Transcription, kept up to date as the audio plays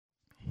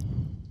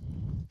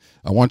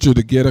I want you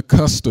to get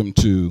accustomed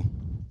to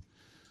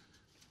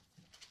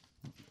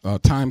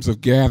times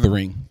of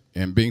gathering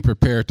and being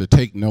prepared to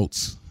take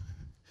notes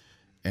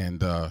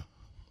and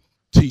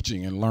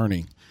teaching and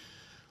learning.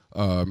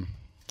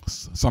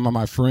 Some of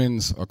my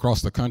friends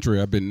across the country,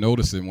 I've been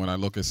noticing when I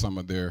look at some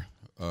of their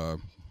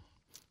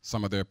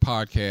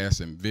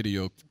podcasts and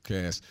video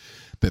casts,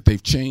 that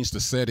they've changed the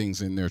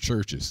settings in their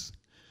churches,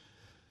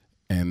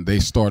 and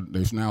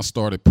they've now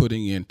started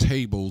putting in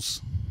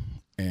tables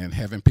and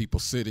having people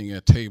sitting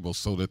at tables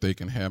so that they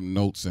can have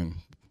notes. And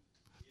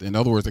in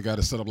other words, they got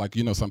to set up like,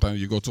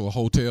 sometimes you go to a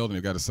hotel and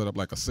you got to set up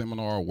like a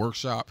seminar or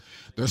workshop.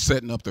 They're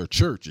setting up their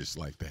churches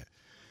like that,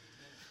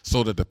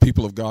 so that the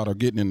people of God are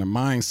getting in the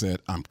mindset,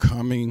 I'm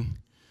coming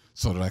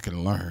so that I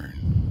can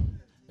learn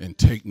and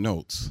take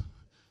notes.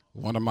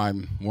 One of my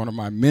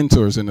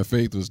mentors in the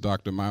faith was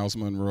Dr. Miles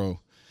Monroe,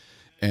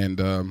 and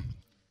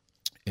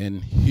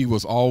he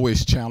was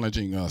always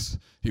challenging us.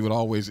 He would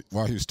always,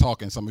 while he was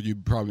talking, some of you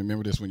probably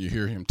remember this when you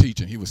hear him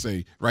teaching, he would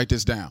say, write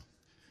this down.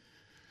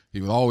 He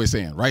was always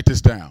saying, write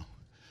this down.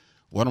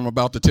 What I'm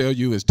about to tell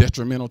you is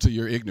detrimental to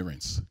your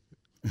ignorance.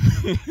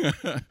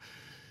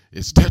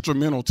 It's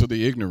detrimental to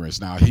the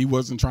ignorance. Now, he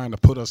wasn't trying to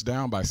put us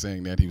down by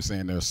saying that. He was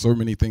saying there are so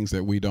many things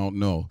that we don't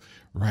know.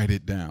 Write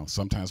it down.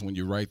 Sometimes when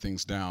you write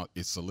things down,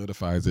 it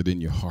solidifies it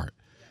in your heart.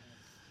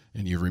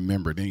 And you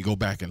remember. Then you go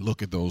back and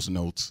look at those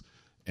notes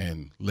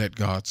and let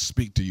God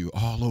speak to you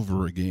all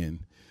over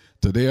again.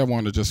 Today, I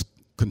want to just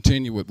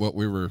continue with what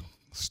we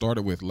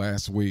started with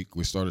last week.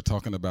 We started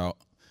talking about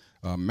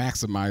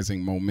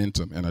maximizing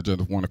momentum. And I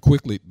just want to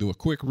quickly do a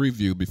quick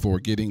review before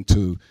getting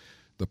to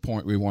the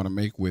point we want to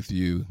make with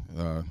you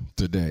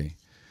today.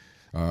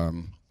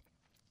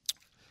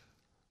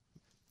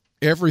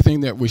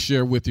 Everything that we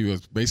share with you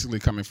is basically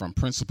coming from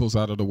principles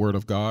out of the Word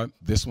of God.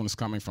 This one is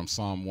coming from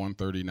Psalm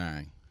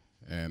 139.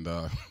 And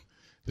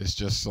it's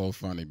just so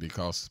funny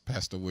because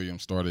Pastor William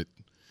started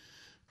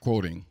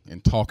quoting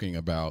and talking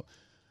about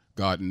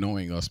God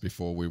knowing us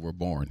before we were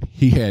born.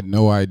 He had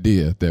no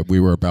idea that we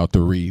were about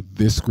to read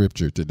this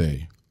scripture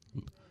today.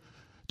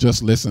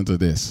 Just listen to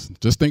this.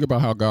 Just think about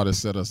how God has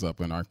set us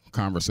up in our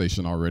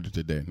conversation already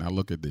today. Now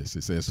look at this.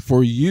 It says,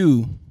 for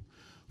you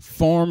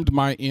formed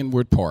my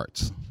inward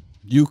parts.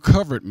 You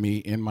covered me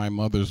in my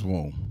mother's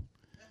womb.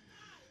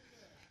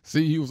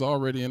 See, he was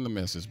already in the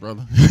message,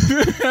 brother.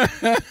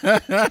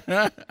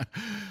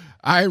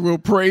 I will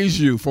praise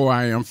you, for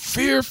I am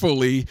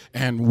fearfully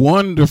and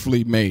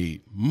wonderfully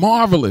made.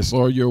 Marvelous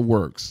are your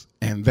works,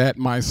 and that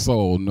my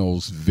soul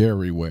knows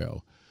very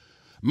well.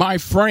 My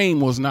frame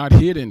was not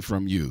hidden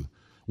from you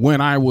when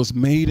I was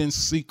made in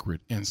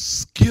secret and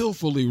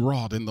skillfully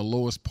wrought in the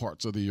lowest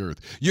parts of the earth.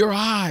 Your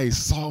eyes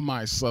saw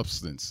my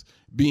substance,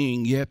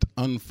 being yet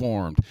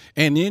unformed,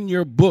 and in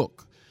your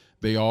book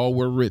they all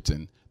were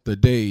written, the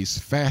days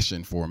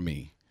fashioned for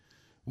me,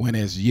 when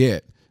as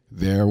yet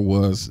there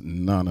was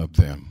none of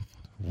them.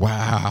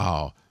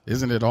 Wow.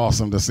 Isn't it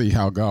awesome to see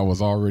how God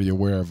was already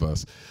aware of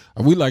us?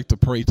 We like to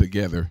pray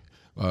together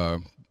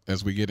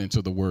as we get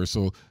into the word,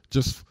 so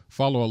just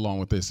follow along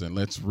with this and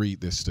let's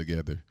read this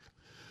together.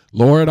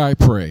 Lord, I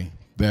pray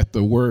that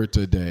the word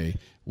today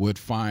would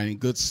find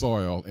good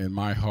soil in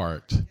my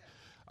heart.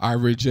 I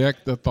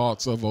reject the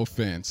thoughts of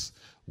offense.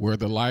 Where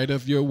the light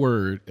of your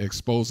word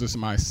exposes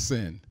my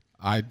sin,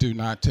 I do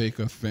not take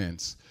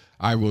offense.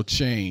 I will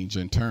change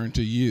and turn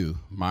to you,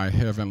 my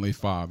heavenly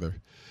Father.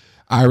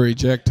 I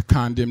reject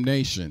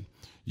condemnation.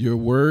 Your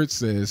word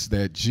says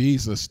that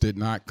Jesus did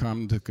not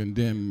come to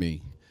condemn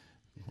me.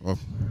 Oh,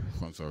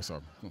 I'm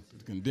sorry.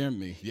 Condemn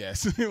me,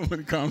 yes, when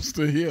it comes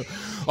to him.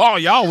 Oh,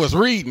 y'all was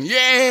reading,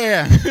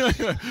 yeah.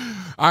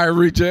 I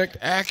reject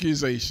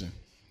accusation.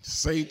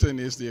 Satan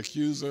is the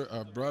accuser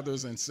of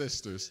brothers and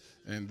sisters,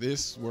 and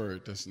this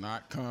word does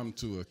not come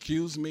to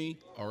accuse me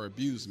or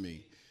abuse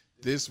me.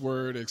 This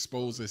word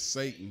exposes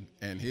Satan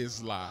and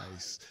his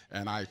lies,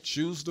 and I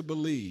choose to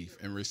believe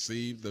and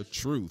receive the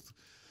truth.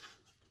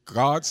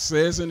 God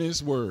says in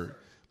his word,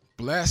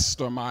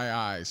 blessed are my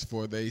eyes,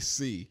 for they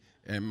see,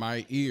 and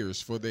my ears,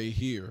 for they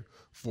hear.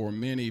 For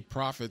many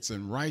prophets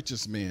and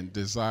righteous men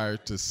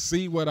desired to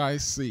see what I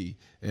see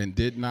and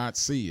did not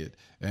see it,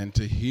 and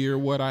to hear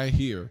what I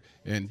hear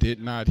and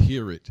did not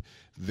hear it.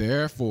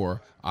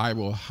 Therefore, I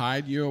will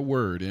hide your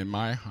word in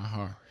my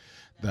heart,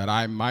 that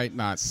I might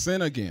not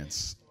sin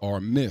against or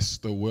miss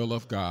the will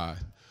of God.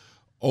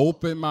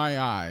 Open my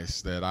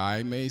eyes that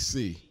I may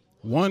see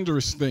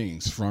wondrous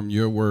things from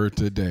your word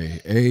today.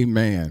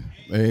 Amen.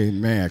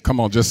 Amen. Come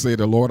on, just say to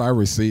the Lord, I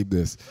receive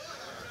this.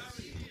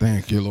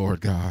 Thank you,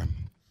 Lord God.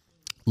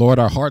 Lord,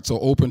 our hearts are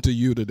open to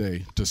you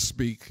today to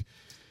speak.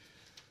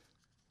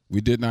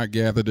 We did not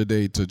gather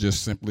today to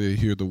just simply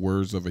hear the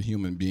words of a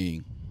human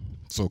being.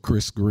 So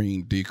Chris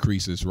Green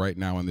decreases right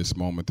now in this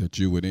moment, that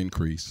you would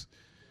increase.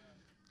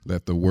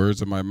 Let the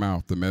words of my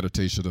mouth, the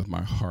meditation of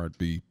my heart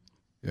be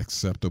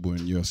acceptable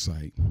in your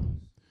sight.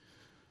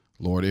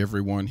 Lord,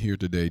 everyone here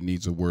today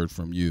needs a word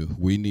from you.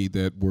 We need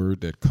that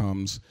word that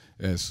comes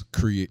as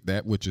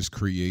that which is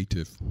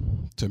creative,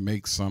 to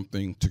make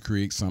something, to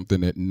create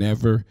something that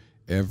never,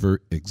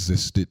 ever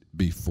existed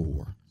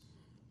before.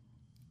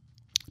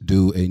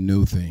 do a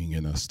new thing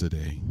in us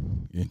today.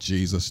 In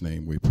Jesus'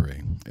 name we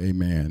pray.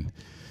 Amen.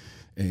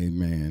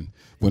 Amen.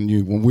 When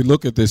we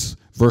look at this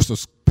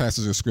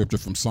passage of scripture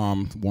from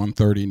Psalm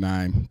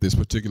 139, this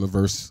particular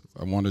verse,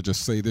 I want to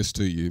just say this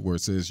to you, where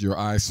it says, "Your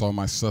eyes saw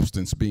my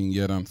substance being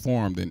yet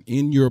unformed, and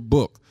in your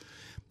book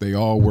they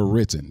all were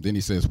written." Then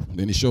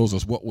he shows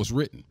us what was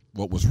written.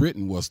 What was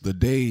written was the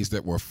days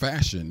that were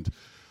fashioned,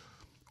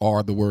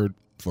 or the word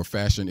for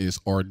fashion is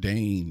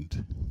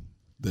ordained.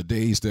 The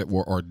days that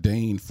were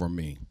ordained for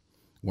me,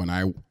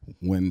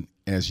 when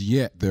as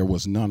yet there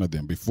was none of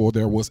them. Before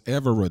there was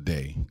ever a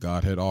day,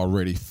 God had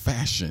already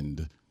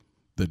fashioned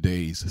the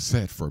days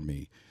set for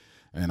me.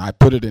 And I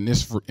put it in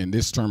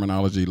this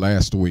terminology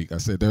last week. I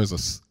said there's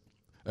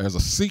a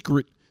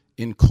secret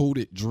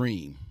encoded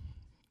dream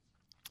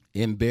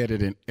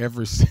embedded in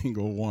every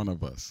single one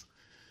of us.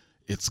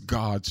 It's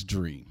God's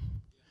dream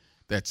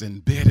that's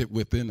embedded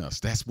within us.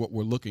 That's what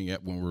we're looking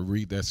at when we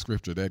read that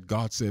scripture, that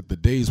God said the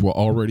days were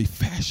already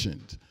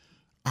fashioned.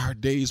 Our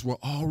days were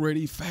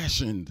already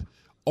fashioned,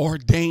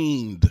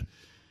 ordained,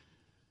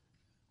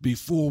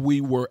 before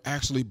we were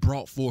actually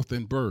brought forth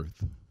in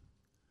birth.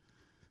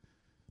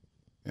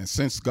 And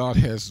since God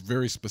has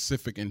very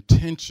specific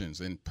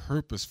intentions and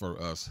purpose for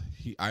us,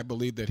 I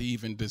believe that he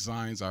even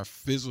designs our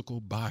physical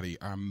body,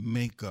 our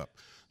makeup.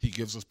 He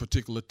gives us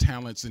particular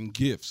talents and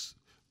gifts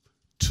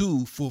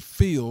to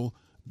fulfill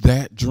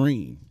that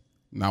dream.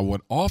 Now,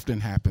 what often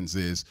happens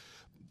is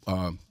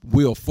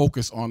we'll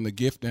focus on the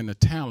gift and the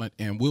talent,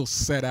 and we'll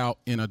set out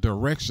in a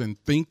direction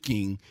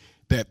thinking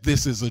that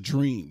this is a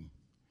dream,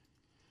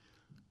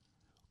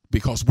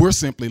 because we're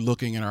simply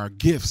looking at our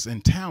gifts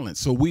and talents.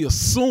 So we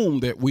assume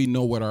that we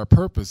know what our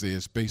purpose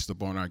is based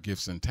upon our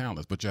gifts and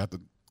talents. But you have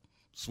to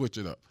switch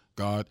it up.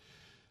 God,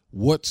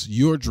 what's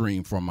your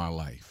dream for my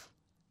life?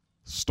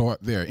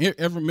 Start there.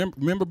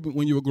 Remember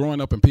when you were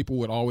growing up and people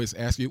would always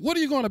ask you, what are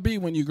you going to be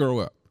when you grow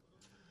up?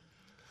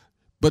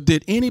 But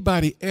did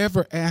anybody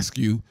ever ask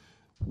you,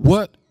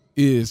 what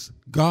is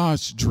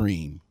God's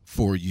dream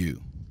for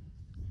you?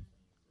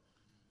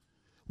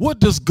 What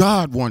does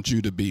God want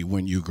you to be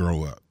when you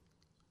grow up?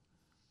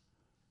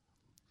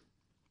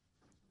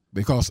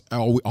 Because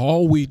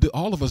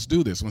all of us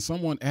do this. When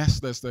someone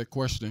asks us that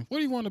question, what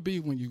do you want to be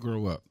when you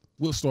grow up?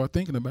 We'll start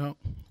thinking about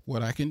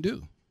what I can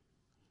do,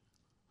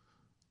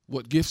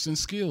 what gifts and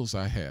skills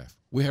I have.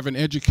 We have an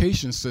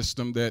education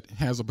system that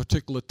has a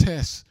particular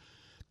test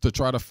to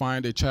try to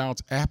find a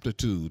child's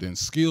aptitude and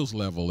skills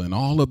level and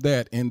all of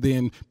that, and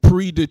then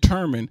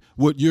predetermine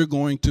what you're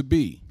going to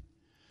be.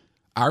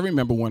 I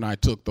remember when I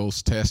took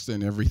those tests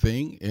and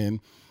everything, and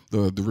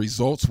the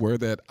results were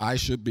that I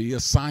should be a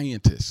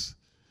scientist.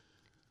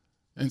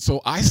 And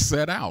so I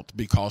set out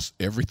because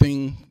I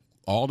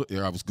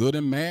was good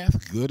in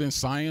math, good in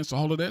science,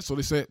 all of that. So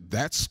they said,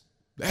 that's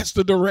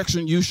the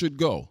direction you should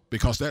go,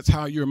 because that's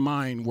how your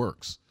mind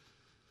works.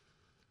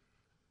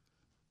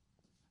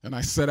 And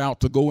I set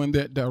out to go in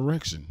that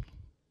direction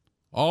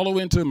all the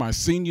way into my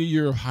senior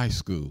year of high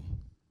school.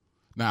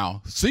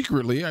 Now,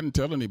 secretly, I didn't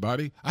tell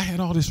anybody, I had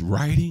all this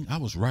writing. I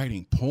was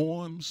writing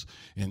poems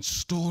and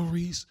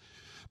stories.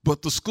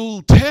 But the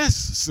school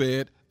test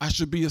said I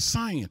should be a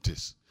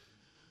scientist.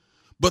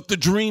 But the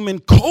dream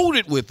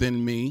encoded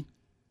within me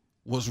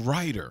was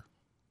writer,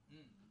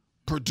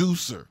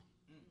 producer,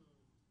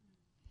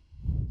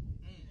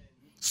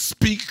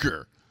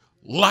 speaker,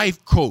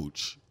 life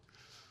coach.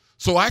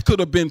 So I could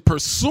have been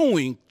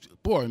pursuing,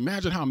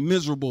 imagine how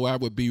miserable I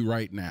would be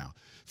right now.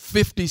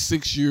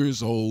 56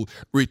 years old,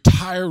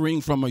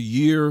 retiring from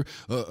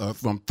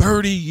from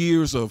 30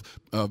 years of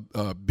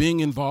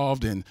being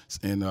involved in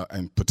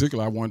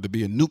particular, I wanted to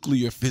be a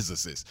nuclear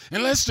physicist.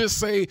 And let's just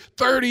say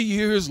 30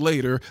 years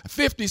later,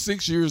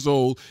 56 years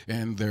old,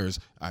 and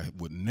I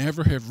would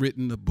never have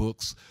written the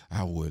books.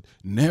 I would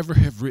never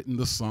have written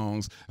the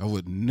songs. I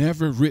would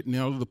never have written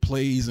all of the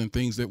plays and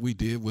things that we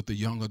did with the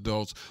young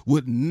adults,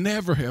 would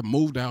never have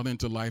moved out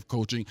into life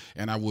coaching,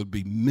 and I would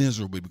be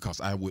miserable because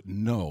I would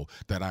know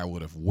that I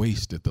would have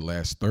wasted the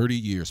last 30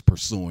 years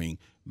pursuing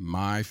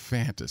my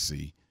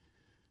fantasy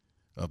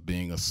of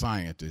being a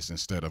scientist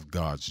instead of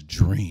God's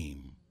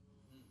dream.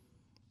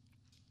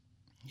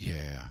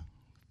 Yeah.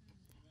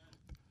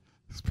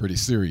 It's pretty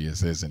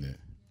serious, isn't it?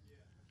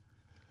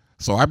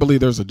 So I believe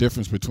there's a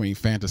difference between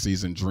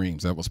fantasies and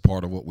dreams. That was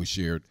part of what we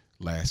shared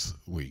last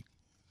week.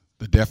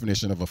 The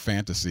definition of a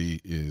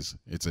fantasy is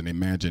it's an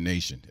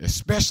imagination,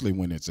 especially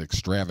when it's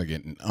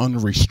extravagant and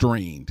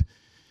unrestrained.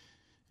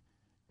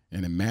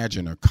 And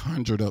imagine a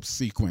conjured up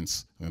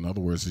sequence. In other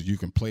words, you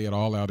can play it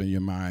all out in your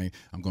mind.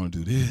 I'm going to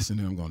do this, and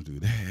then I'm going to do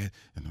that.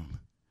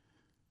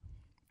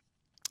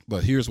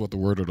 But here's what the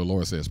word of the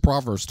Lord says.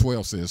 Proverbs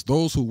 12 says,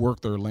 those who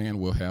work their land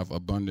will have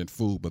abundant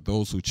food, but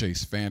those who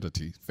chase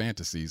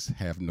fantasies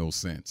have no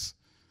sense.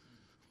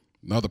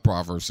 Another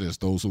proverb says,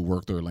 those who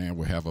work their land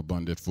will have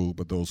abundant food,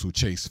 but those who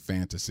chase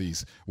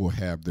fantasies will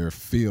have their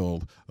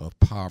fill of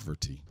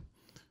poverty.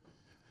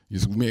 You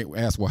may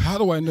ask, well, how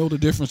do I know the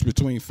difference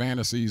between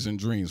fantasies and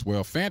dreams?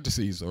 Well,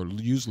 fantasies are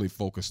usually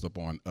focused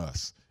upon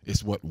us.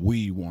 It's what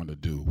we want to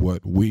do,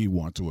 what we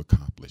want to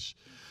accomplish.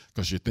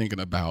 Because you're thinking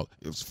about,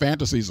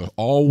 fantasies are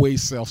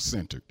always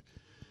self-centered.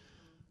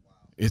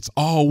 It's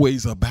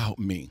always about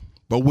me.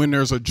 But when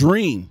there's a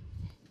dream,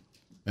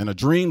 and a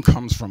dream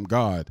comes from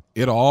God,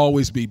 it'll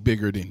always be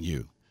bigger than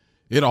you.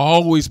 It'll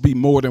always be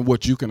more than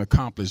what you can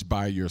accomplish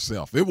by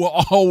yourself. It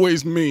will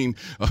always mean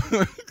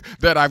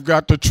that I've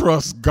got to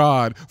trust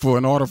God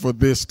in order for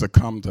this to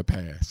come to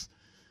pass.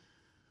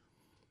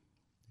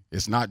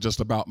 It's not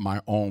just about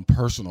my own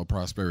personal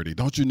prosperity.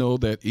 Don't you know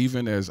that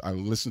even as I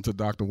listened to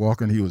Dr.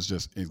 Walker, he was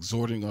just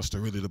exhorting us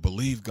to really to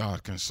believe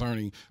God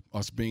concerning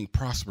us being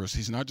prosperous.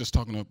 He's not just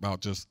talking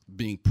about just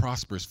being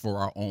prosperous for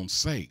our own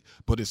sake,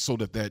 but it's so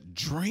that that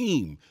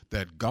dream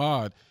that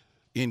God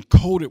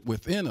encoded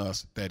within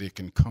us, that it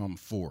can come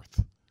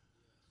forth.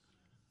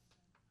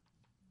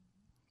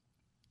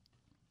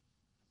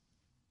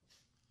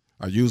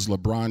 I use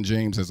LeBron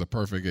James as a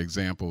perfect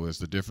example as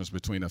the difference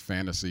between a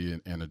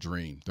fantasy and a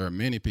dream. There are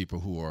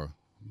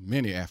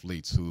many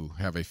athletes who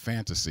have a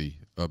fantasy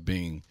of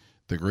being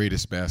the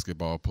greatest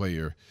basketball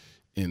player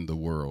in the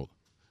world.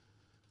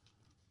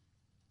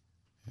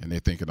 And they're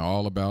thinking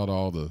all about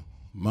all the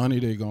money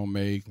they're going to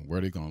make,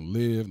 where they're going to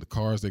live, the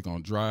cars they're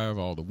going to drive,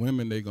 all the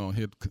women they're going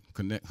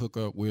to hook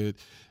up with,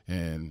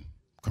 and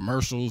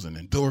commercials and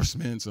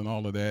endorsements and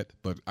all of that.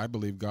 But I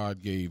believe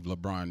God gave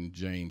LeBron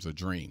James a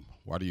dream.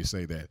 Why do you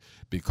say that?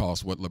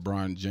 Because what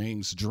LeBron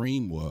James'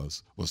 dream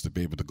was to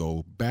be able to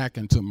go back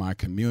into my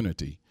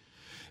community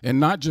and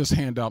not just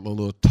hand out a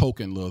little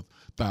token, little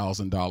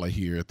 $1,000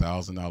 here,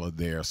 $1,000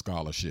 there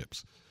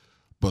scholarships,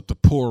 but to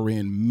pour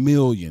in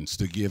millions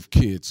to give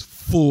kids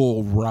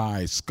full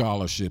ride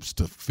scholarships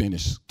to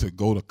finish, to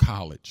go to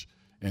college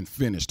and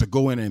finish, to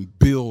go in and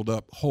build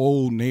up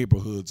whole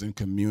neighborhoods and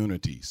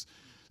communities.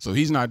 So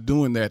he's not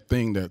doing that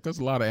thing that, because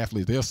a lot of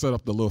athletes, they'll set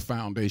up the little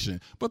foundation,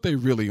 but they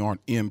really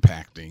aren't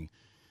impacting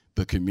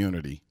the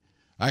community.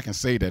 I can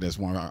say that as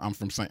one. Like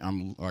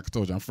I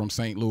told you, I'm from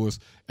St. Louis,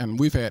 and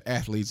we've had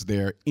athletes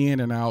there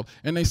in and out,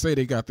 and they say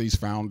they got these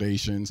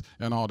foundations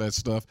and all that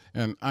stuff,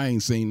 and I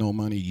ain't seen no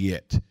money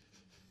yet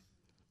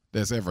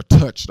that's ever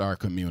touched our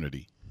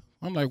community.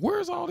 I'm like,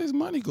 where's all this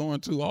money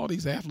going to? All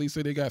these athletes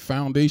say they got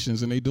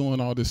foundations and they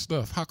doing all this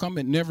stuff. How come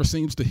it never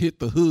seems to hit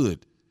the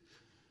hood?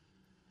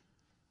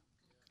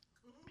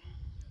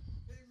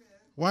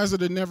 Why is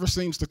it never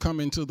seems to come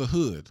into the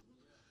hood?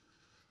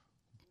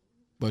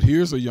 But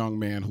here's a young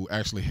man who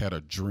actually had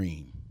a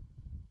dream.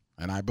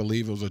 And I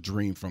believe it was a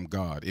dream from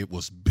God. It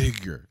was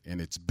bigger,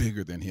 and it's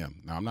bigger than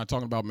him. Now, I'm not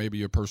talking about maybe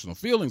your personal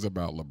feelings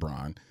about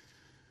LeBron,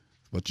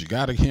 but you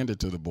got to hand it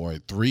to the boy.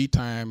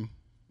 3-time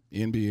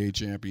NBA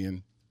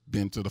champion,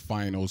 been to the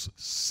finals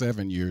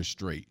 7 years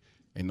straight.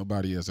 Ain't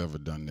nobody has ever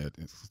done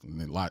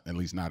that, at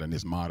least not in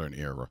this modern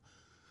era.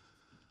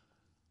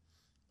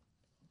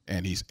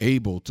 And he's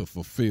able to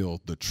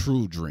fulfill the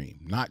true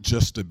dream, not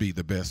just to be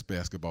the best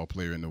basketball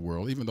player in the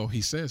world, even though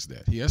he says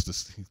that. He has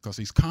to, because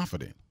he's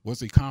confident. What's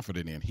he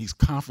confident in? He's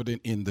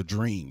confident in the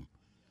dream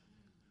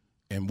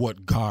and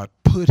what God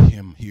put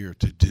him here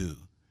to do.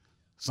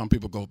 Some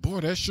people go, boy,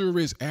 that sure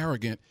is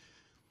arrogant.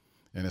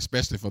 And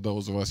especially for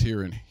those of us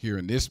here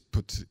in this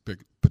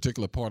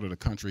particular part of the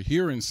country,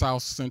 here in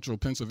South Central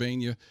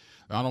Pennsylvania,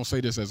 I don't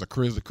say this as a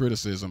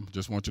criticism,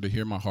 just want you to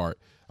hear my heart.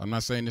 I'm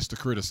not saying this to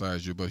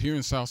criticize you, but here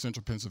in South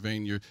Central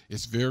Pennsylvania,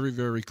 it's very,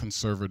 very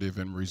conservative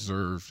and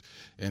reserved.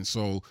 And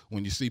so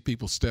when you see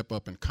people step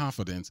up in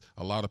confidence,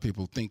 a lot of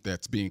people think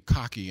that's being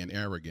cocky and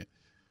arrogant.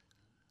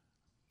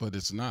 But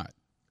it's not.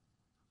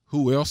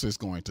 Who else is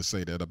going to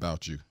say that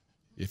about you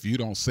if you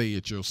don't say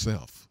it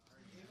yourself?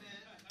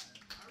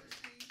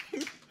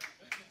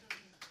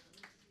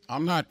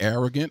 I'm not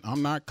arrogant.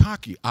 I'm not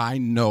cocky. I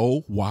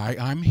know why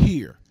I'm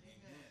here.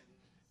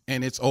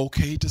 And it's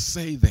okay to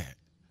say that.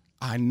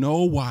 I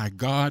know why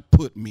God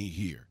put me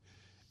here.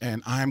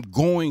 And I'm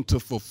going to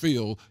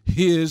fulfill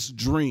his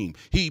dream.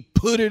 He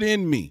put it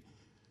in me.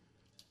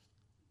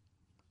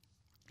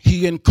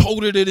 He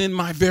encoded it in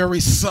my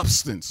very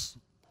substance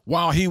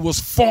while he was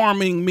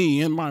forming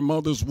me in my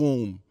mother's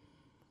womb.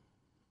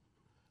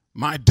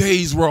 My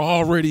days were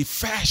already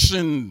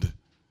fashioned,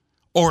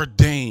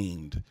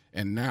 ordained,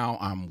 and now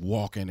I'm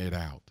walking it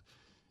out.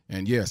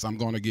 And yes, I'm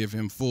going to give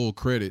him full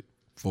credit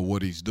for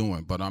what he's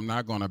doing, but I'm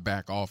not going to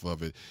back off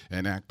of it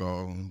and act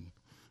all,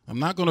 I'm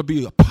not going to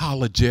be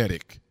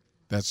apologetic.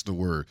 That's the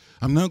word.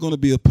 I'm not going to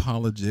be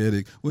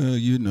apologetic. Well,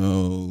 you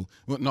know,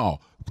 well, no,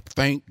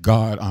 thank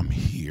God I'm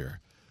here.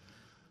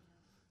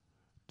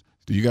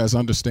 Do you guys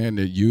understand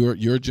that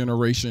your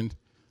generation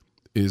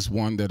is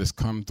one that has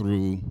come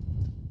through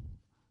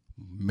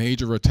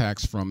major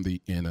attacks from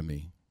the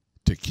enemy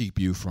to keep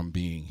you from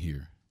being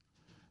here?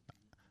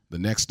 The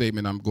next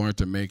statement I'm going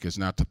to make is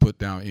not to put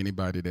down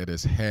anybody that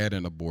has had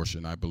an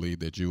abortion. I believe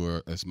that you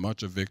are as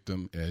much a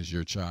victim as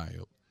your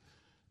child.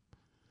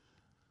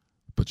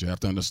 But you have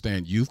to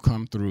understand, you've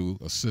come through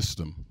a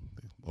system.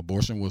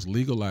 Abortion was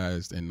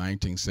legalized in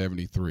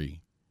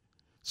 1973.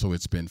 So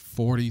it's been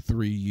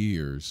 43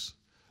 years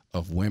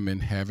of women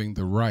having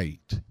the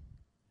right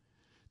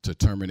to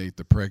terminate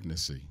the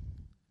pregnancy.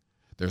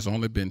 There's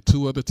only been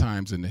 2 other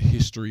times in the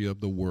history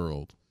of the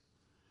world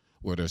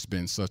where there's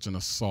been such an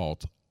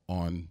assault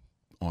on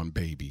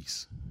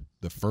babies.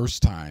 The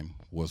first time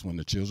was when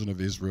the children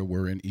of Israel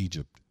were in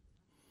Egypt.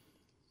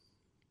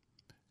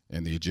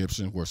 And the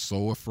Egyptians were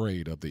so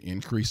afraid of the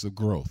increase of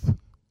growth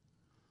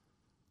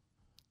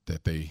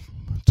that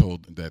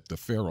the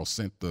Pharaoh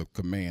sent the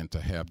command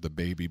to have the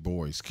baby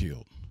boys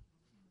killed.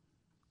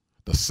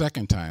 The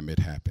second time it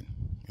happened,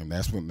 and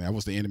that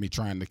was the enemy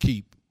trying to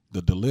keep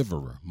the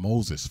deliverer,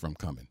 Moses, from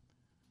coming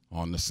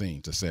on the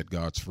scene to set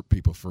God's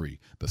people free.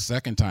 The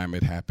second time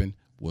it happened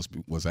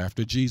was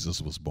after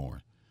Jesus was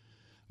born,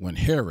 when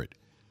Herod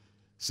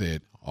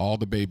said, all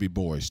the baby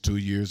boys 2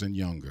 years and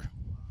younger,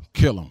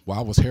 kill them.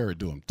 Why was Herod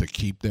doing them? To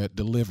keep that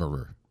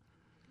deliverer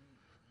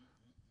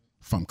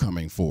from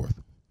coming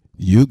forth.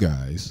 You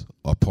guys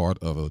are part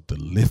of a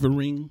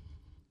delivering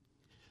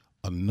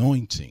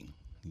anointing.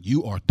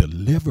 You are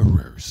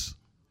deliverers.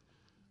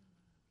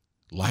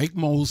 Like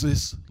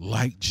Moses,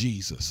 like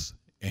Jesus.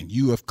 And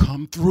you have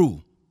come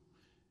through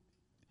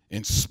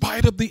in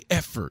spite of the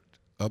effort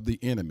of the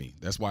enemy.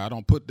 That's why I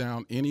don't put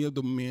down any of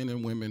the men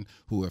and women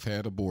who have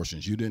had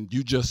abortions. You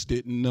just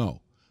didn't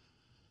know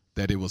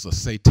that it was a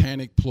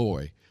satanic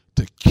ploy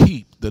to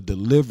keep the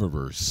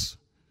deliverers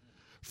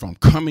from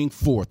coming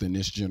forth in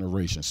this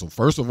generation. So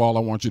first of all,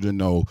 I want you to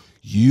know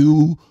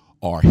you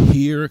are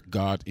here.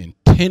 God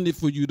intended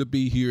for you to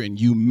be here, and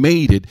you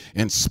made it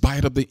in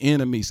spite of the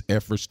enemy's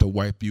efforts to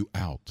wipe you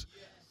out.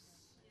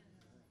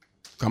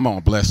 Come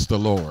on, bless the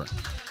Lord.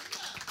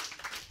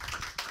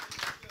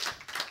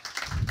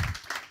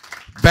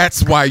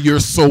 That's why you're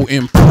so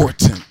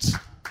important.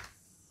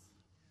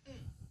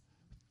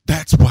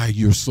 That's why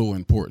you're so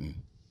important.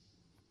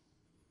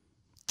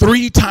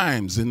 3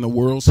 times in the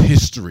world's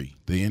history,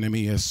 the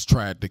enemy has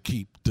tried to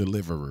keep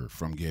deliverer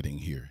from getting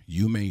here.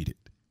 You made it.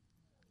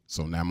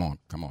 So now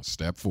come on,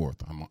 step forth.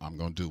 I'm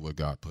going to do what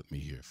God put me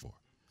here for.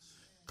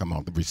 Come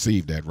on,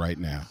 receive that right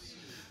now.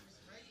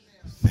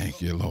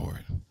 Thank you,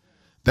 Lord.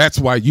 That's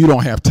why you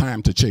don't have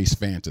time to chase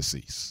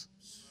fantasies.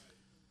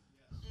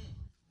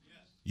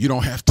 You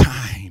don't have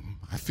time.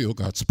 I feel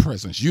God's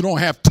presence. You don't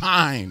have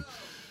time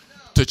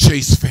to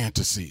chase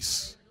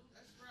fantasies.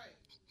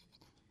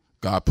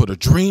 God put a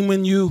dream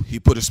in you. He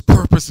put his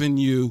purpose in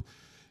you,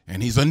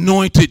 and he's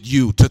anointed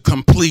you to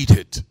complete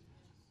it.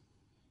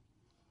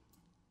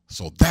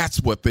 So that's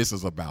what this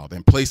is about.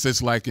 In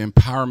places like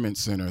Empowerment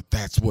Center,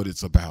 that's what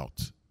it's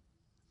about.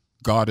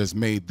 God has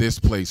made this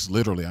place,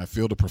 literally, I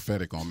feel the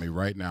prophetic on me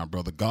right now,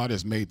 brother. God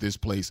has made this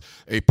place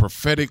a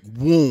prophetic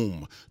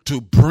womb to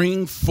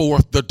bring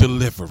forth the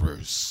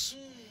deliverers.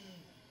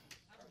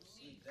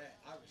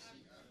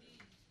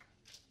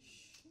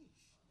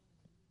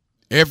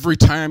 Every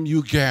time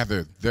you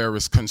gather, there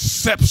is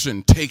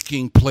conception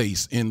taking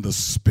place in the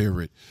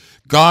spirit.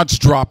 God's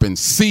dropping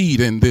seed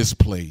in this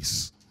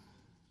place.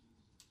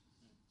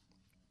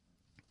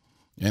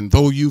 And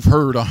though you've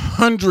heard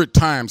 100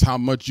 times how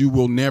much you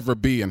will never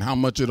be and how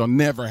much it'll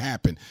never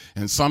happen,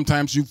 and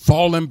sometimes you've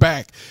fallen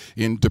back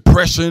in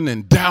depression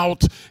and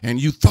doubt,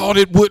 and you thought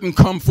it wouldn't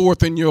come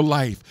forth in your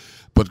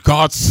life, but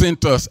God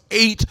sent us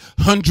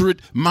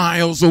 800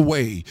 miles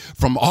away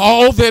from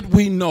all that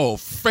we know,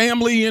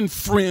 family and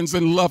friends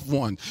and loved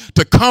ones,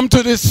 to come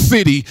to this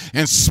city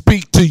and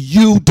speak to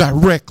you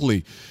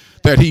directly,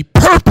 that he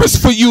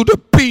purposed for you to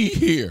be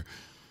here.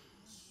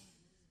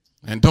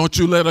 And don't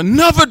you let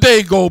another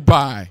day go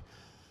by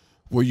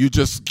where you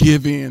just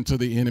give in to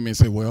the enemy and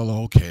say, well,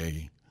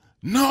 okay.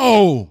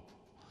 No,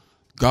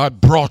 God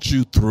brought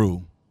you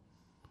through.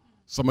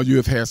 Some of you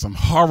have had some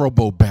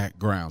horrible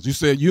backgrounds. You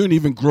said you didn't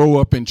even grow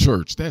up in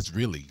church. That's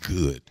really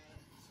good.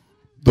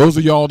 Those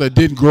of y'all that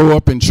didn't grow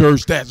up in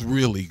church, that's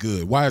really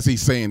good. Why is he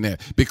saying that?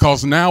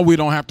 Because now we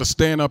don't have to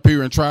stand up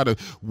here and try to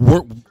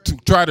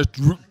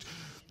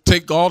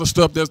take all the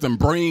stuff that's been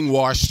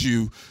brainwashed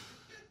you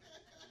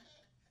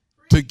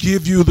to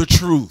give you the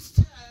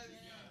truth.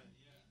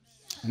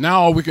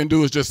 Now all we can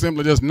do is just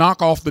simply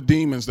knock off the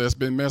demons that's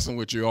been messing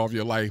with you all of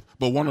your life.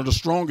 But one of the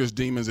strongest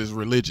demons is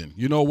religion.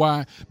 You know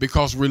why?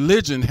 Because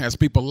religion has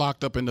people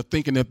locked up into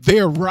thinking that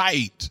they're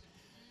right.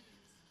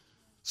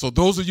 So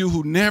those of you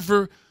who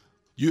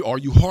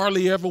you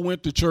hardly ever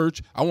went to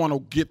church, I want to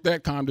get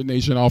that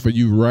condemnation off of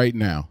you right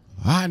now.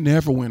 I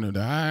never went to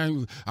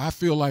that. I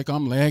feel like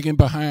I'm lagging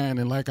behind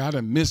and like I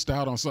done missed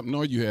out on something.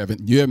 No, you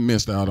haven't. You haven't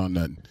missed out on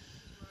nothing.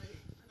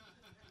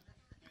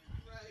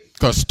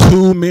 Because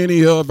too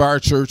many of our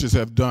churches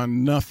have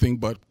done nothing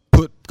but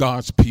put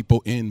God's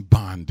people in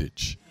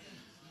bondage.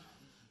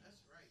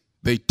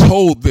 They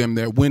told them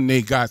that when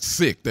they got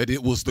sick, that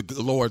it was the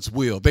Lord's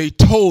will. They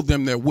told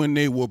them that when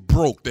they were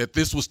broke, that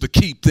this was to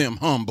keep them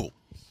humble.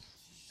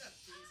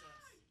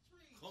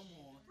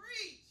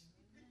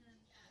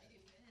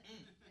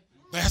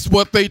 That's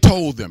what they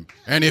told them.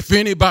 And if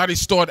anybody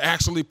started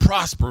actually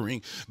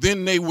prospering,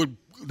 then they would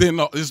Then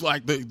it's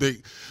like they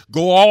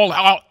go all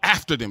out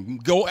after them.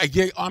 Go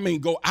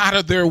out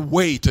of their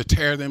way to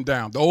tear them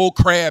down. The old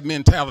crab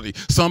mentality.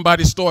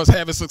 Somebody starts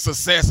having some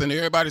success and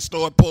everybody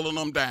starts pulling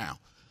them down.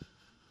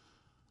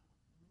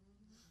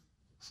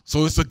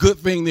 So it's a good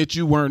thing that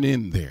you weren't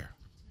in there.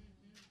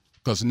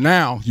 Because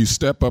now you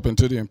step up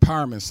into the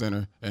empowerment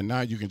center and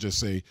now you can just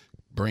say,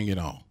 bring it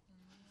on.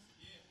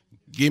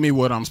 Give me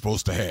what I'm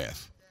supposed to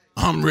have.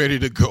 I'm ready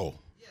to go.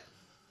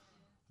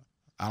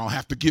 I don't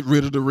have to get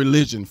rid of the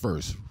religion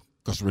first,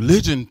 because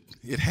religion,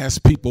 it has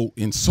people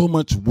in so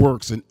much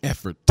works and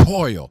effort,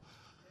 toil.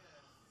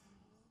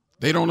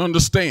 They don't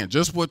understand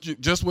just what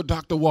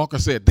Dr. Walker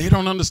said. They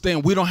don't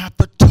understand. We don't have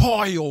to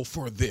toil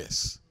for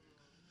this.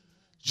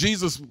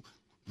 Jesus,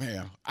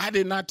 man, I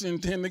did not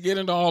intend to get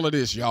into all of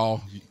this,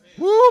 y'all.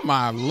 Woo,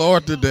 my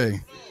Lord, today.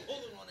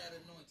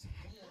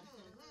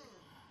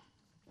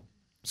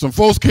 Some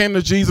folks came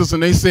to Jesus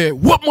and they said,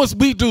 what must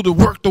we do to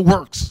work the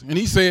works? And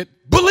he said,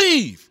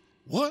 believe.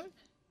 What?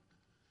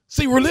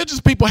 See,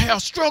 religious people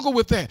have struggled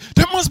with that.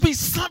 There must be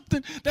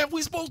something that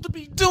we're supposed to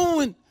be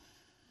doing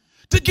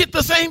to get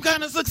the same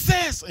kind of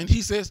success. And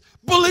he says,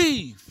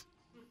 believe.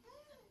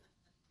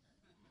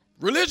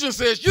 Religion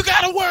says you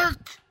got to work,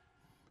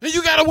 and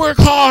you got to work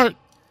hard.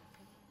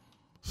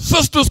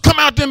 Sisters, come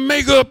out them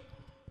makeup.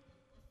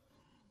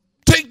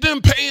 Take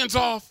them pants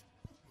off.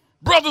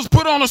 Brothers,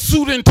 put on a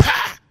suit and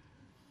tie.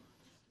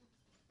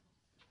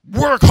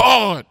 Work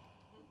hard.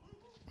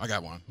 I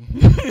got one.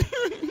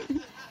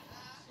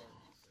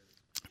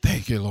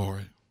 Thank you,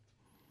 Lord.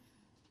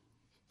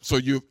 So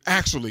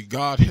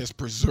God has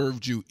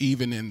preserved you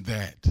even in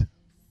that.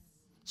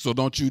 So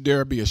don't you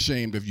dare be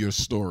ashamed of your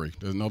story.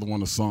 There's another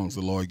one of the songs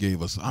the Lord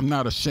gave us. I'm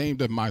not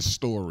ashamed of my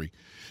story,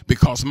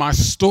 because my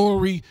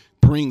story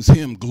brings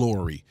him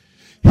glory.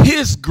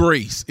 His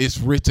grace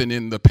is written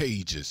in the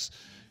pages,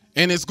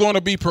 and it's going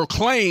to be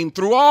proclaimed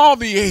through all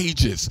the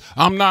ages.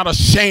 I'm not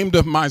ashamed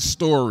of my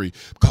story,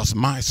 because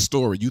my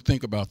story, you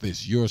think about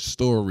this, your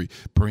story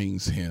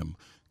brings him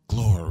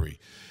glory.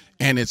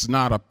 And it's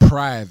not a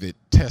private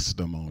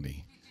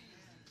testimony,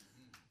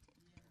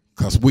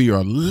 because we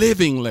are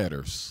living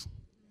letters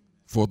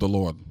for the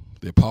Lord.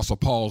 The Apostle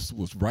Paul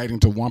was writing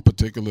to one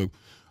particular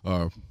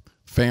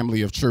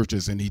family of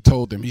churches, and he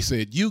told them, he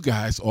said, you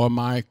guys are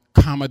my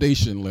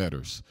commendation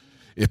letters.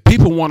 If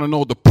people want to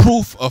know the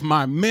proof of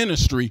my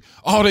ministry,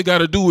 all they got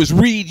to do is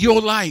read your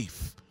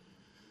life.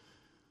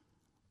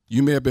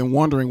 You may have been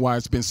wondering why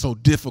it's been so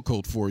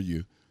difficult for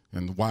you,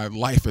 and why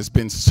life has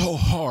been so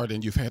hard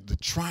and you've had to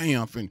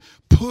triumph and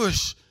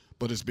push,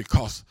 but it's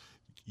because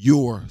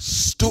your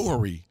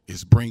story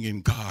is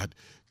bringing God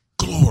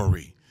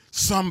glory.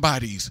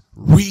 Somebody's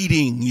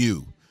reading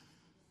you.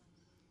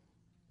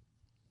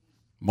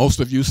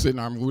 Most of you sitting,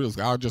 I'm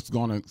just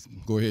going to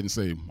go ahead and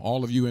say,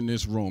 all of you in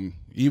this room,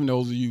 even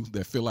those of you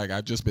that feel like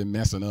I've just been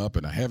messing up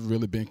and I haven't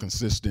really been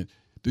consistent,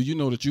 do you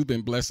know that you've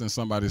been blessing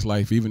somebody's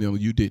life even though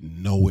you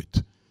didn't know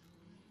it?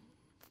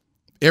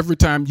 Every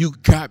time you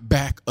got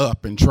back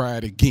up and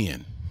tried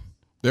again,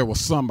 there was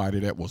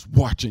somebody that was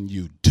watching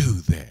you do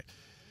that.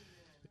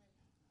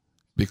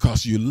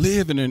 Because you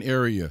live in an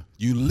area,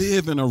 you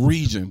live in a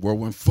region where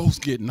when folks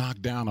get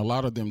knocked down, a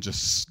lot of them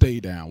just stay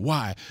down.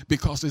 Why?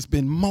 Because it's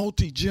been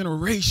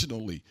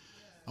multi-generationally.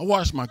 I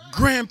watched my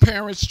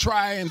grandparents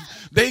try and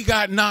they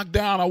got knocked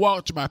down. I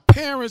watched my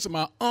parents and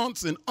my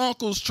aunts and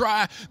uncles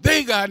try.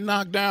 They got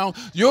knocked down.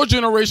 Your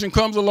generation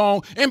comes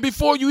along, and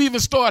before you even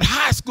start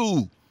high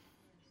school,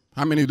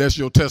 how many of that's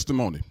your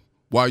testimony?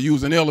 While you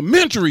was in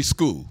elementary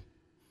school,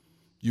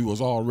 you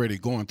was already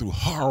going through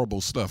horrible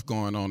stuff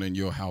going on in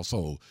your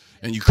household.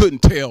 And you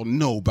couldn't tell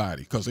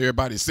nobody, because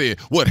everybody said,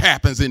 what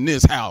happens in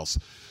this house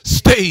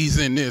stays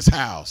in this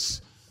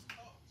house.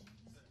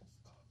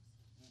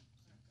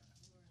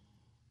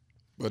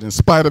 But in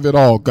spite of it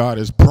all, God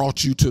has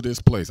brought you to this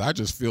place. I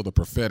just feel the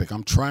prophetic.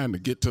 I'm trying to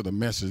get to the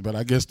message, but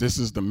I guess this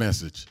is the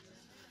message.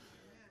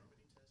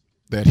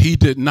 That he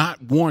did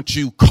not want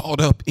you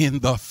caught up in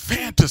the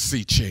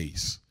fantasy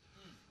chase.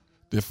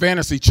 The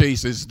fantasy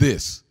chase is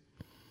this.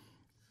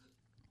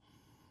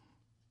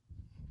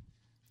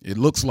 It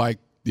looks like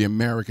the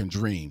American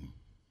dream.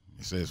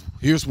 It says,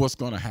 here's what's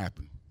going to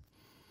happen.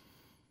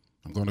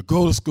 I'm going to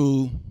go to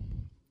school.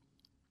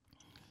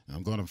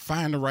 I'm going to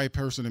find the right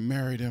person and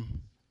marry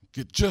them.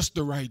 Get just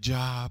the right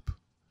job.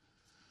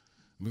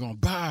 We're going to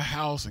buy a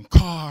house and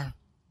car.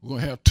 We're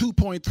going to have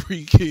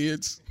 2.3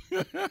 kids.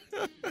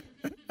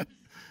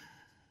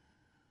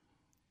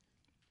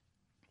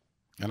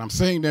 And I'm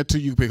saying that to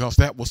you because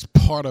that was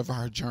part of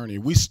our journey.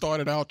 We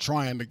started out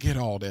trying to get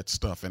all that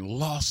stuff and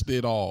lost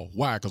it all.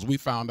 Why? Because we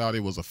found out it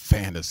was a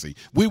fantasy.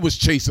 We was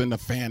chasing the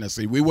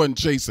fantasy. We wasn't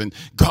chasing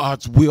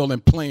God's will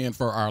and plan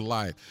for our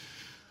life.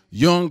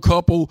 young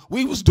couple.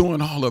 We was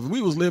doing all of it.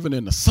 We was living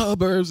in the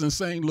suburbs in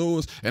St.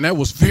 Louis, and that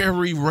was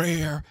very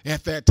rare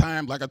at that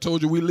time. Like I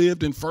told you, we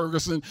lived in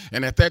Ferguson,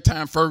 and at that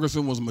time,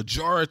 Ferguson was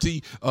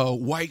majority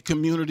white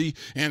community,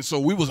 and so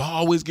we was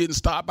always getting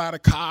stopped by the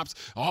cops,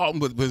 all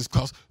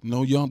because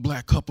no young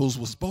black couples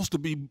was supposed to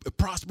be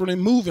prospering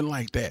and moving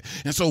like that.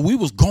 And so we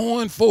was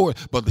going for it.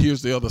 But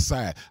here's the other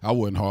side. I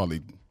wasn't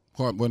hardly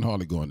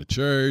going to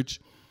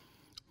church,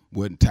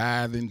 wasn't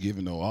tithing,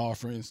 giving no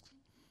offerings,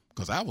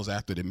 because I was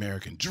after the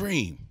American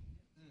dream.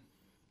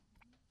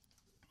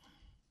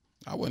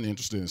 I wasn't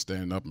interested in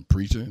standing up and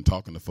preaching and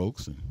talking to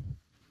folks. And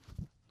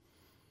I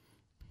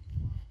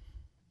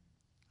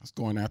was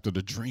going after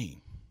the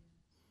dream.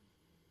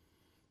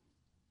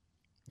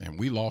 And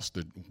we lost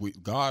it.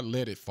 God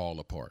let it fall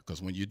apart,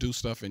 because when you do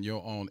stuff in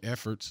your own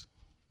efforts,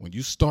 when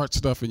you start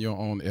stuff in your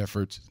own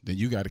efforts, then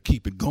you got to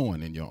keep it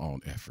going in your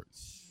own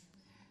efforts.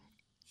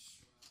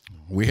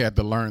 We had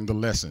to learn the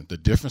lesson, the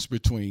difference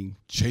between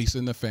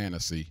chasing the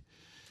fantasy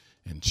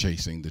and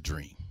chasing the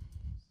dream.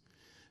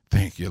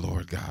 Thank you,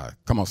 Lord God.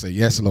 Come on, say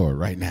yes, Lord,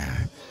 right now.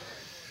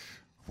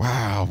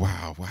 Wow,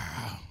 wow,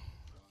 wow.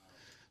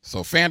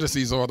 So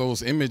fantasies are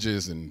those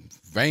images and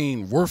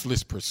vain,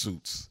 worthless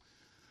pursuits.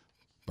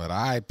 But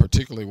I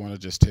particularly want to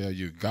just tell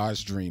you,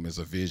 God's dream is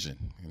a vision,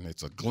 and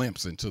it's a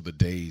glimpse into the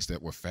days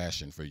that were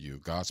fashioned for you.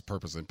 God's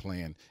purpose and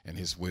plan and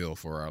his will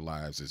for our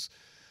lives is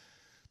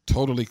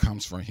totally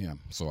comes from him.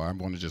 So I'm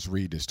going to just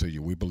read this to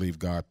you. We believe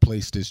God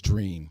placed his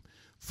dream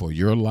for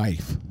your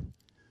life.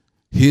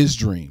 His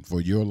dream for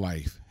your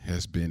life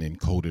has been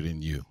encoded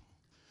in you.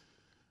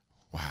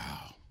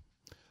 Wow.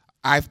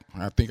 I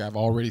think I've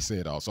already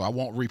said all, so I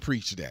won't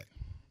repreach that.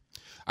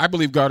 I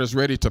believe God is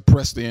ready to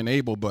press the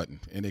enable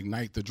button and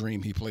ignite the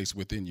dream he placed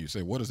within you.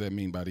 Say, what does that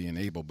mean by the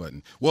enable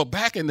button? Well,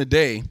 back in the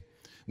day,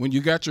 when you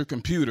got your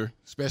computer,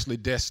 especially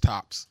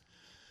desktops,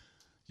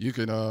 you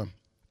can,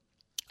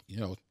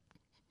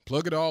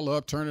 plug it all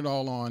up, turn it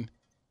all on,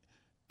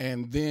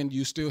 and then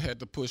you still had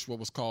to push what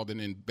was called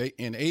an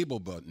enable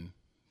button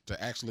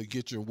to actually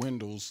get your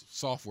Windows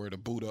software to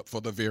boot up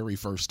for the very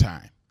first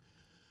time.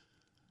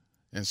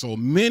 And so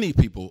many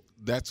people,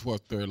 that's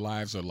what their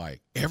lives are like.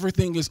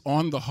 Everything is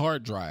on the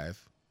hard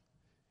drive.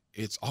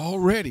 It's all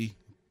ready,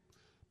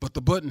 but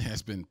the button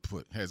hasn't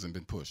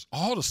been pushed.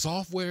 All the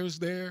software is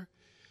there.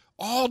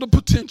 All the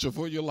potential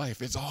for your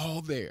life, it's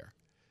all there.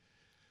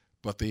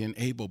 But the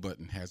enable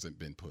button hasn't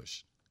been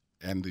pushed.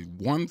 And the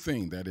one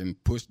thing that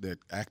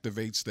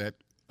activates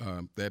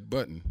that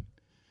button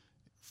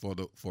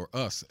for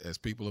us as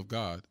people of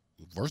God,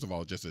 first of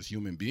all, just as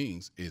human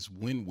beings, is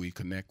when we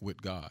connect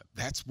with God.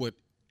 That's what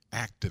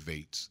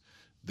activates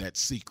that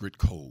secret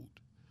code.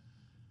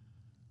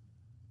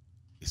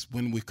 It's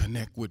when we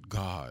connect with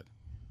God,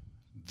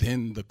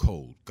 then the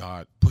code,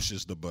 God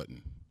pushes the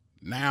button.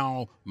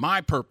 Now,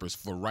 my purpose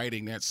for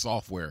writing that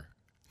software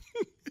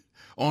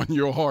on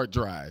your hard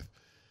drive,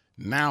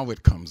 now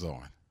it comes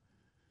on.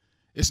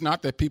 It's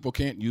not that people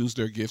can't use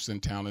their gifts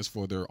and talents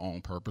for their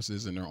own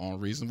purposes and their own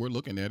reasons. We're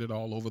looking at it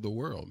all over the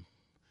world.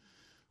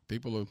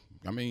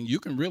 You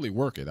can really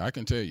work it. I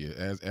can tell you,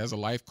 as a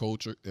life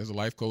coach, as a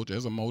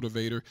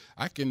motivator,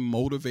 I can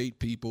motivate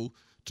people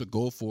to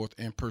go forth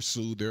and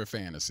pursue their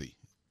fantasy.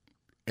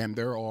 And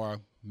there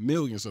are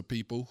millions of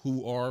people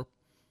who are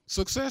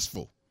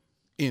successful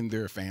in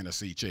their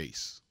fantasy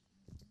chase.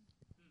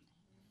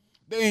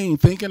 They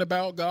ain't thinking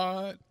about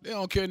God. They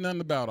don't care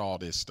nothing about all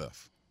this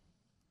stuff.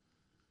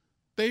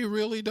 They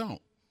really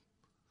don't.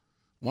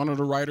 One of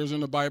the writers in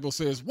the Bible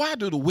says, why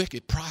do the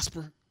wicked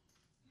prosper?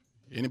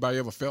 Anybody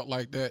ever felt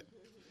like that?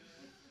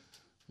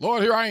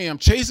 Lord, here I am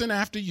chasing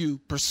after you,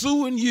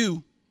 pursuing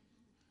you.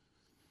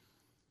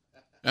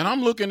 And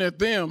I'm looking at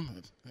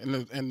them,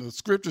 and the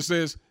scripture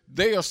says,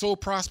 they are so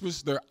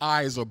prosperous, their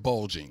eyes are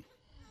bulging.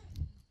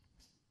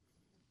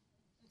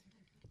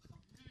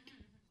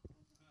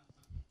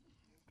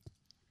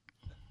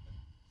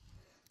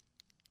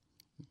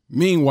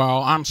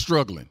 Meanwhile, I'm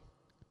struggling.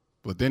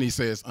 But then he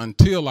says,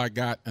 until I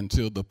got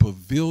until the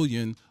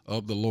pavilion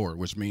of the Lord,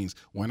 which means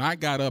when I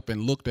got up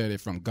and looked at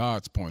it from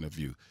God's point of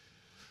view.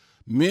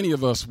 Many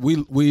of us, we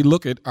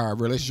look at our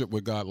relationship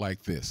with God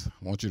like this.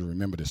 I want you to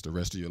remember this the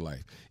rest of your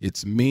life.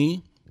 It's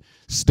me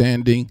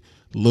standing,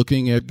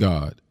 looking at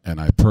God, and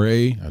I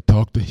pray, I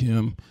talk to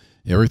him.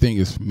 Everything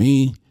is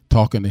me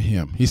talking to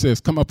him. He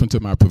says, come up into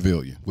my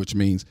pavilion, which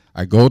means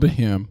I go to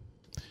him,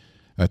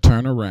 I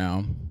turn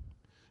around,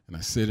 and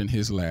I sit in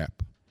his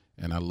lap,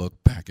 and I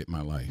look back at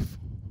my life.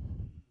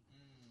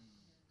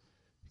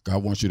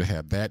 God wants you to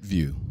have that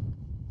view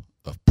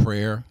of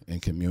prayer and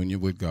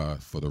communion with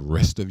God for the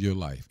rest of your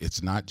life.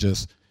 It's not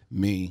just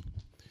me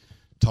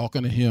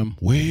talking to him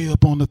way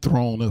up on the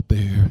throne up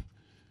there.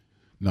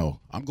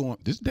 No, I'm going,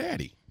 this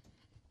daddy,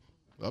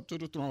 up to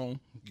the throne,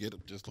 get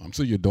up, I'm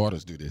sure your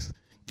daughters do this,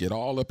 get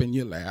all up in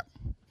your lap.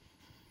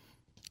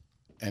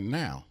 And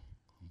now,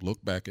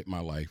 look back at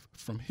my life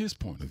from his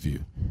point of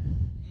view.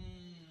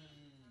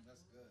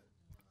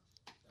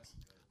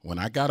 When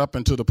I got up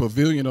into the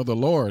pavilion of the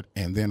Lord,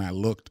 and then I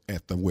looked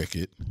at the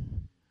wicked,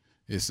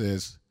 it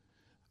says,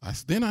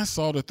 Then I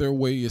saw that their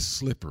way is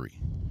slippery.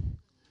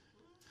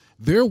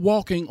 They're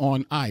walking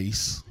on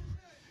ice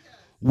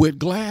with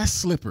glass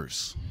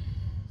slippers.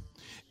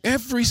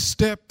 Every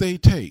step they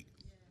take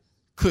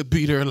could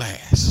be their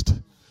last.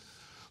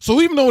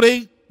 So even though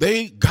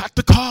they got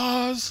the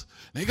cars,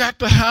 they got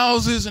the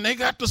houses, and they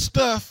got the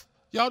stuff,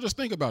 y'all just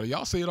think about it.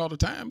 Y'all see it all the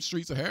time,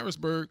 streets of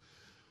Harrisburg.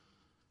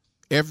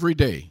 Every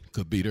day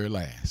could be their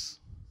last.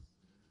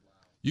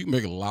 You can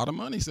make a lot of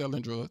money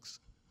selling drugs.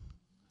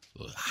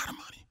 A lot of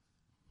money.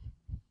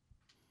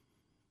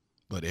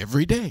 But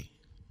every day,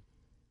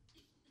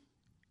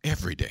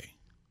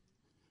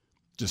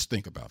 just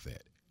think about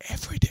that.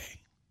 Every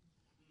day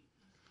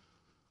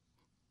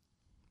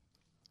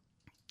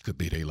could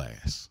be their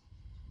last.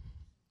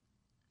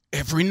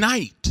 Every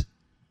night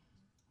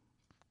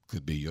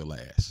could be your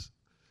last.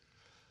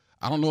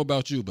 I don't know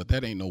about you, but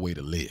that ain't no way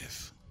to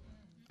live.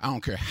 I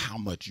don't care how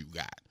much you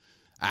got.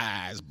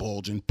 Eyes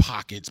bulging,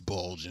 pockets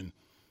bulging.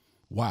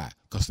 Why?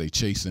 Because they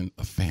chasing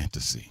a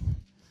fantasy.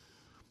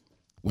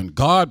 When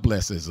God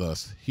blesses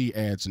us, he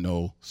adds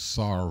no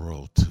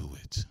sorrow to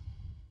it.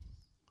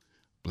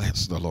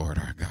 Bless the Lord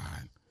our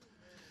God.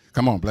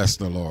 Come on, bless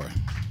the Lord.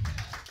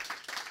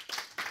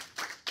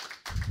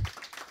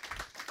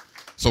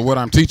 So what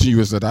I'm teaching you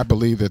is that I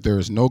believe that there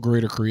is no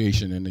greater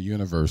creation in the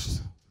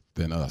universe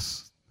than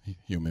us,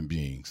 human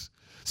beings.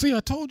 See,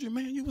 I told you,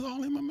 man, you was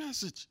all in my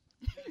message.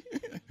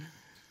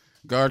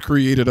 God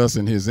created us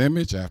in his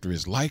image, after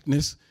his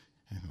likeness.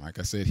 And like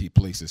I said, he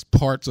places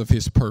parts of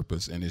his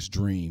purpose and his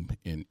dream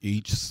in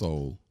each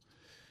soul.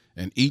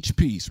 And each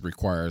piece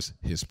requires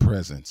his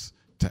presence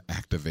to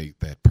activate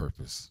that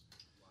purpose.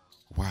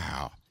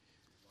 Wow.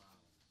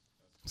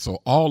 So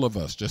all of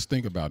us, just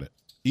think about it.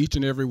 Each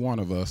and every one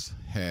of us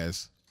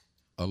has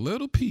a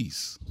little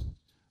piece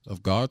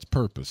of God's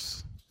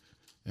purpose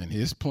and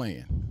his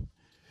plan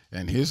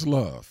and his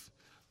love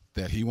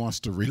that he wants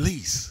to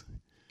release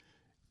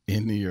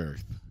in the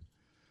earth.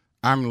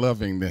 I'm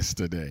loving this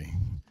today.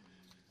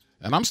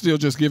 And I'm still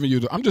just giving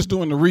you, I'm just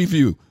doing the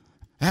review.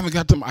 I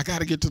got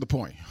to get to the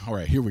point. All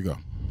right, here we go.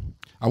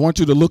 I want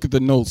you to look at the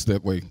notes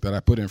that I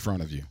put in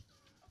front of you,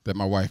 that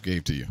my wife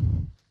gave to you.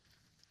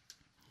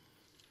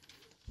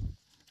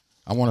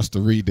 I want us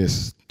to read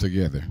this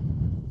together.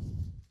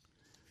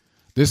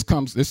 This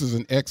is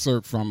an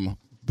excerpt from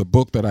the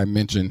book that I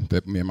mentioned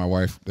that me and my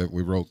wife that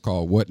we wrote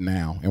called What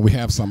Now? And we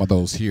have some of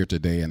those here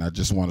today, and I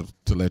just wanted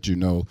to let you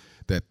know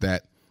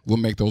that we'll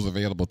make those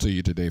available to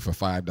you today for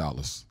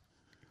 $5.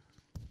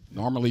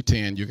 Normally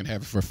 10, you can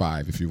have it for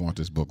 5 if you want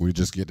this book. We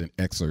just get an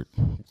excerpt.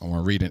 I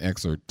want to read an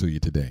excerpt to you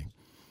today.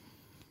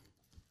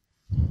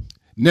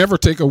 Never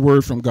take a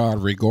word from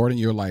God regarding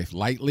your life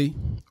lightly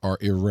or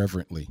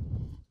irreverently.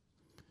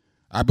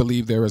 I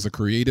believe there is a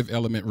creative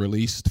element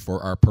released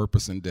for our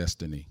purpose and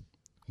destiny.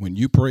 When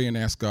you pray and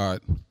ask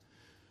God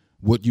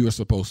what you are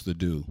supposed to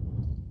do,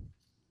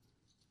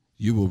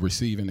 you will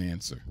receive an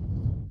answer.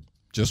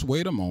 Just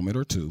wait a moment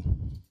or two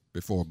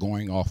before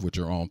going off with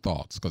your own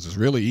thoughts, because it's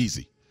really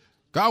easy.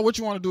 God, what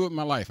you want to do with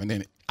my life? And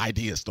then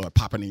ideas start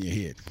popping in your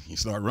head. You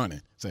start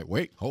running. Say,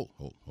 wait, hold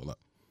up.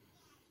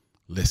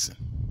 Listen.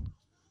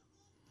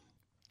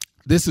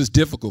 This is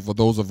difficult for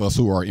those of us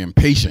who are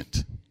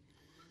impatient.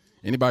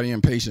 Anybody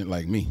impatient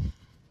like me?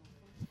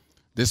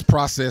 This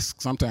process,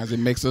 sometimes it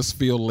makes us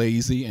feel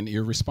lazy and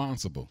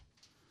irresponsible.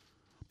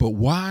 But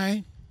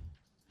why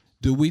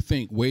do we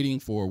think waiting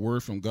for a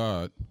word from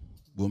God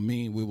will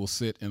mean we will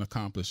sit and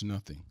accomplish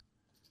nothing?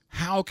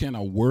 How can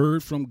a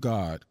word from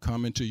God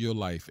come into your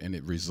life and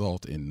it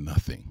result in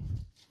nothing?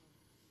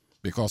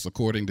 Because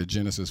according to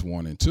Genesis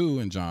 1 and 2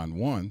 and John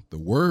 1, the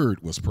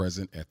word was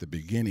present at the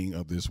beginning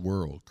of this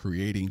world,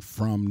 creating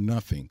from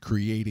nothing,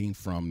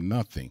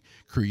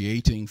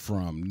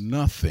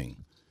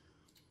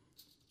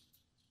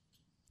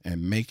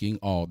 and making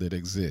all that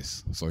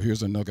exists. So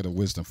here's a nugget of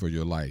wisdom for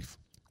your life.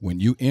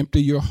 When you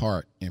empty your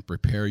heart and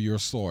prepare your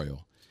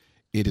soil,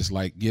 it is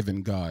like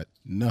giving God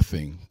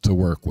nothing to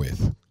work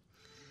with.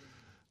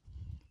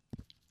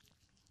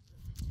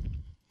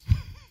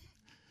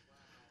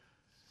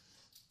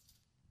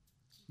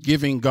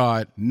 Giving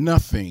God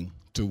nothing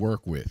to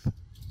work with.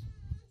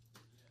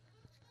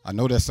 I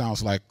know that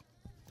sounds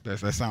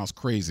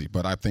crazy,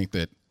 but I think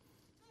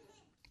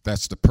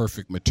that's the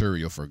perfect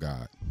material for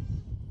God.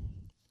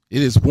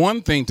 It is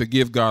one thing to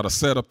give God a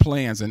set of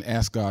plans and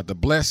ask God to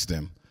bless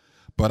them,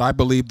 but I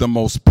believe the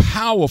most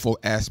powerful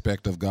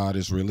aspect of God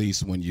is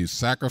released when you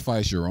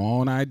sacrifice your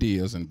own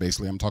ideas, and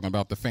basically I'm talking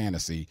about the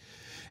fantasy,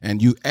 and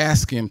you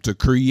ask him to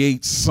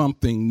create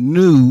something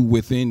new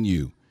within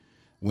you.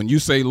 When you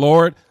say,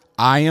 Lord,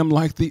 I am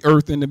like the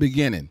earth in the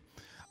beginning.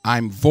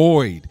 I'm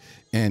void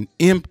and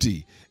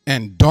empty,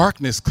 and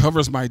darkness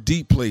covers my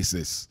deep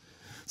places.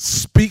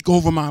 Speak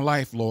over my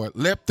life, Lord.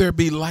 Let there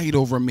be light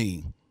over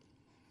me.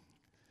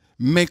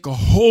 Make a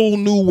whole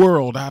new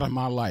world out of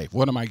my life.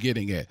 What am I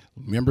getting at?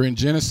 Remember in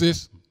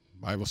Genesis,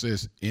 the Bible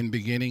says in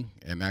beginning,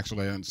 and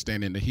actually I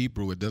understand in the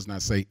Hebrew, it does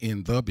not say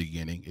in the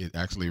beginning. It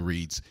actually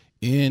reads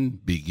in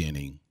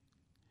beginning,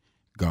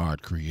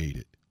 God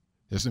created.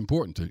 It's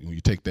important when you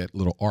take that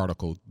little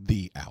article,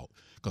 the, out,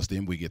 because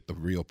then we get the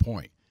real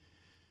point.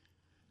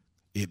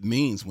 It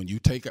means when you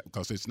take it,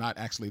 because it's not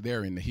actually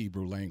there in the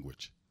Hebrew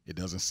language. It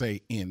doesn't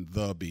say in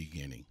the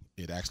beginning.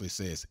 It actually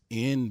says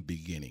in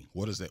beginning.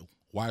 What is that?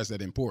 Why is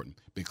that important?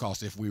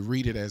 Because if we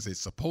read it as it's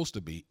supposed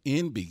to be,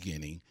 in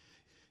beginning,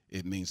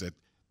 it means that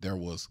there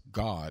was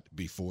God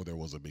before there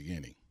was a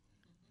beginning.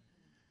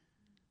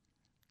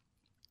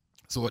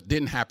 So it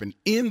didn't happen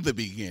in the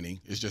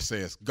beginning. It just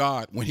says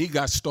God, when he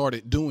got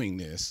started doing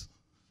this.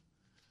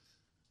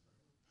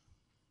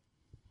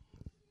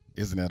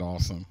 Isn't that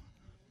awesome?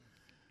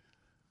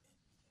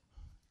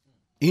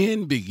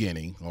 In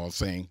beginning, or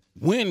saying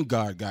when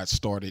God got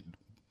started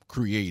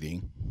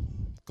creating,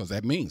 because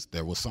that means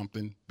there was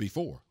something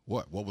before.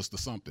 What? What was the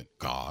something?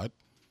 God.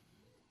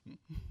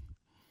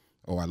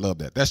 Oh, I love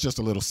that. That's just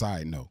a little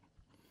side note.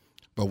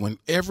 But when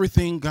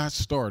everything got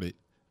started,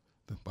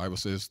 the Bible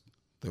says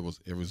it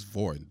was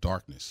void,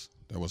 darkness.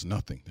 There was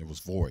nothing. There was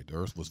void. The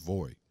earth was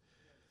void.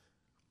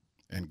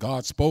 And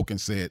God spoke and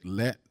said,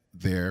 let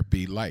there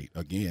be light.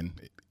 Again,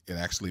 it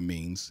actually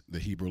means, the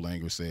Hebrew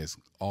language says,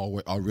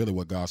 really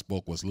what God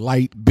spoke was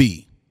light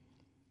be.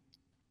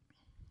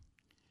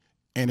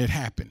 And it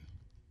happened.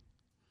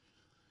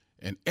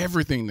 And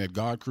everything that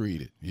God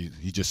created,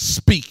 he just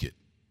speak it.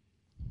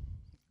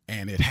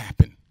 And it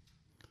happened.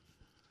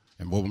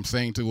 And what I'm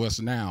saying to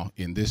us now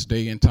in this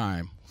day and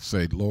time,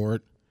 say,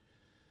 Lord,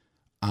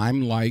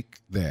 I'm like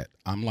that.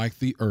 I'm like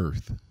the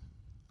earth.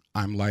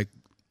 I'm like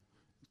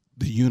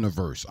the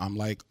universe. I'm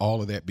like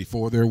all of that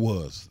before there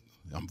was.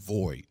 I'm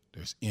void.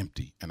 There's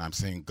empty. And I'm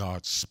saying,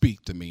 God,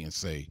 speak to me and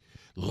say,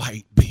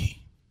 light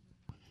be.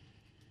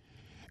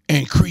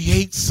 And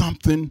create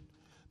something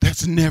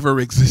that's never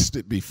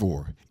existed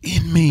before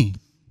in me.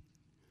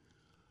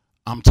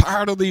 I'm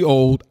tired of the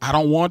old. I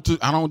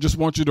don't just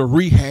want you to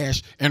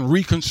rehash and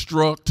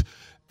reconstruct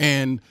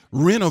and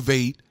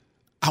renovate.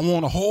 I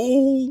want a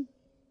whole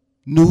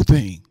new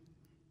thing.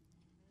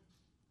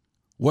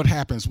 What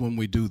happens when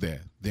we do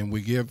that? Then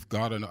we give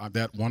God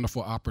that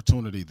wonderful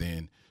opportunity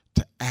then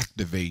to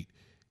activate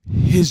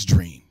his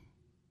dream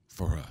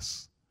for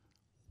us.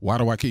 Why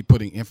do I keep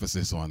putting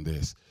emphasis on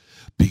this?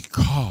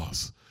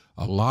 Because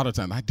a lot of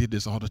times, I did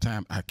this all the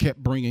time. I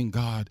kept bringing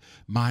God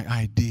my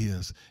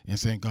ideas and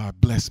saying, God,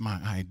 bless my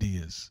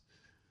ideas.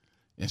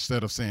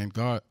 Instead of saying,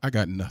 God, I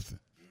got nothing.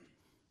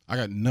 I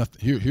got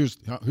nothing. Here's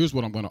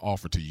what I'm going to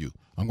offer to you.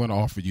 I'm going to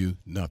offer you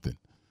nothing.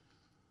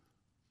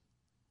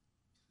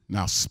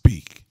 Now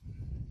speak.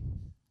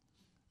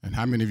 And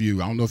how many of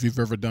you, I don't know if you've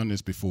ever done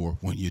this before,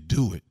 when you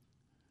do it,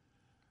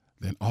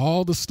 then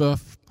all the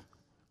stuff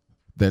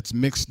that's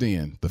mixed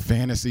in, the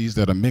fantasies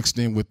that are mixed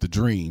in with the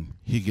dream,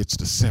 he gets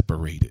to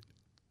separate it.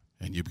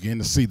 And you begin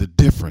to see the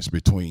difference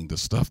between the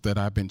stuff that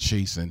I've been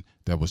chasing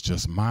that was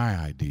just my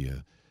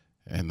idea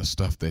and the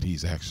stuff that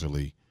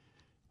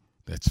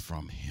that's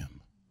from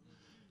him.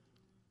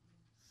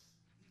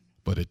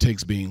 But it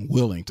takes being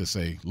willing to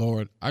say,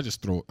 Lord, I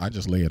just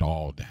lay it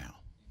all down.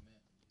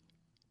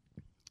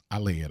 I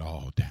lay it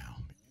all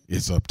down.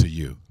 It's up to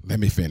you. Let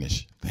me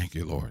finish. Thank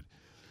you, Lord.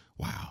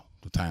 Wow,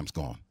 the time's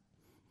gone.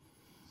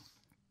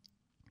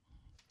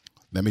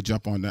 Let me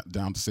jump on that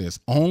down. It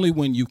says, only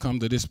when you come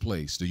to this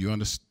place do you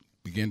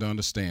begin to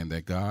understand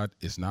that God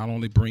is not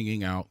only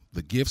bringing out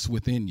the gifts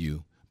within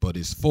you, but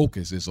his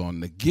focus is on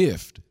the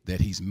gift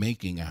that he's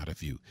making out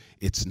of you.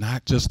 It's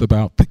not just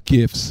about the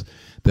gifts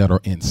that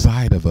are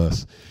inside of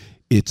us.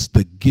 It's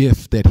the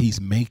gift that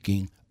he's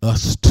making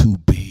us to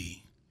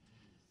be.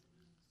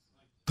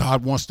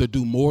 God wants to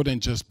do more than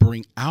just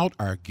bring out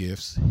our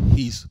gifts.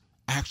 He's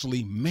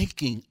actually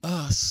making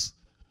us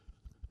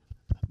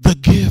the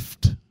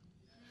gift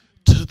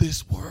to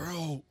this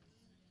world.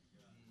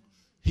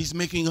 He's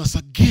making us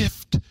a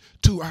gift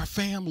to our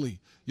family.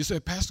 You say,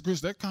 Pastor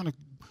Chris, that kind of,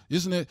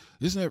 isn't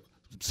that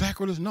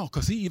sacrilege? No,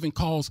 because he even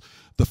calls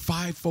the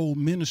fivefold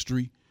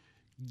ministry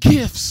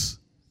gifts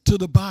to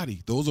the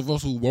body. Those of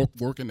us who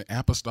work in the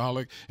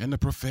apostolic and the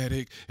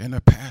prophetic and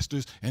the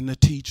pastors and the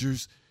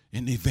teachers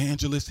and the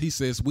evangelists, he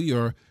says we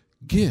are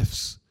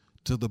gifts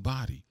to the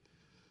body.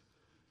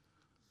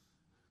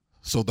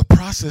 So the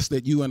process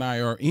that you and I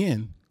are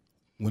in,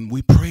 when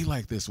we pray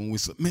like this, when we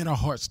submit our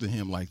hearts to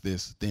him like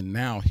this, then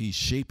now he's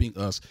shaping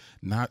us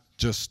not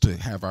just to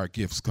have our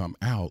gifts come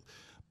out,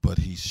 but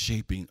he's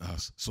shaping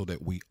us so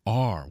that we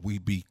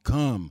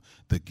become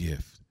the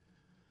gift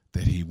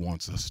that he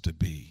wants us to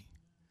be.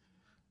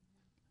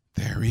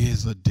 There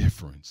is a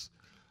difference.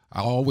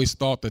 I always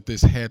thought that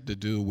this had to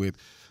do with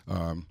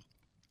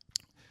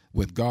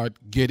God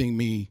getting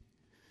me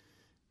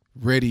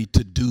ready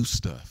to do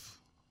stuff.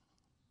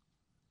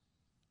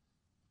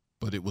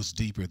 But it was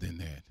deeper than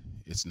that.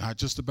 It's not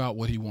just about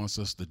what he wants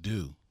us to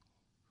do.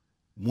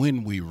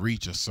 When we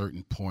reach a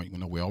certain point,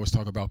 we always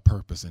talk about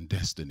purpose and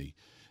destiny.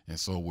 And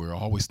so we're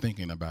always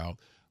thinking about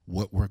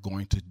what we're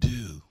going to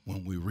do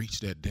when we reach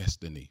that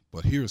destiny.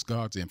 But here's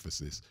God's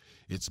emphasis.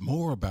 It's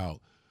more about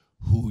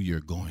who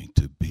you're going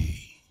to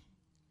be.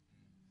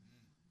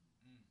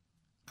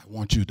 I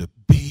want you to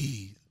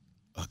be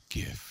a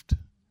gift.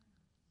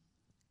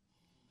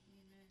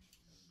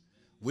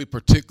 We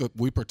partook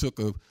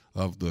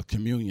of the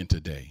communion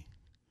today.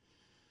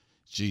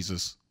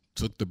 Jesus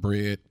took the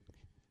bread,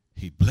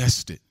 he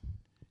blessed it,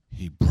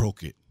 he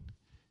broke it,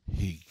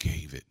 he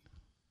gave it.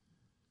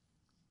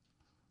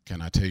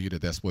 Can I tell you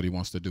that that's what he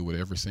wants to do with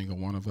every single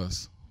one of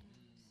us?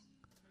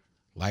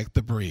 Like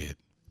the bread,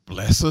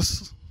 bless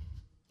us,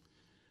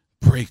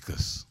 break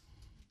us,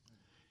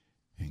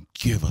 and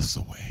give us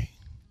away.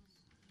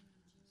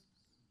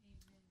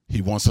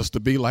 He wants us to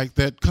be like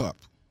that cup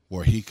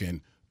where he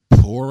can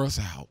pour us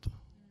out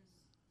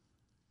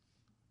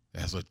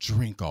as a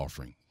drink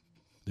offering.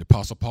 The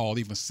Apostle Paul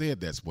even said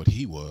that's what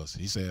he was.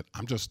 He said,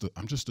 I'm just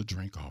a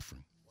drink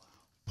offering.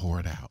 Pour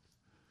it out.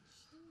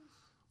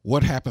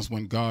 What happens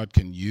when God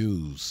can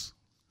use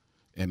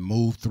and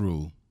move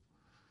through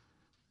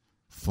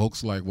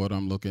folks like what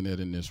I'm looking at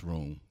in this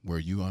room, where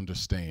you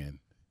understand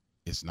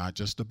it's not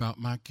just about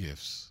my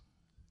gifts,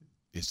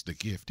 it's the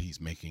gift he's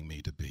making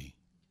me to be.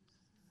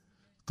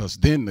 Because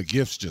then the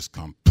gifts just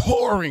come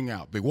pouring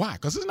out. But why?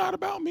 Because it's not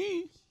about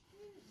me.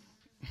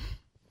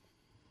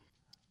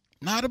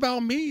 Not about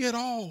me at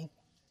all.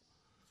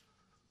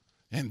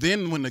 And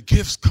then when the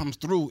gifts come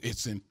through,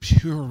 it's in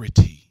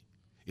purity.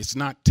 It's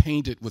not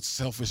tainted with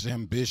selfish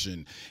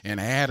ambition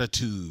and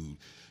attitude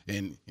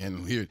and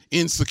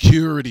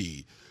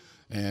insecurity.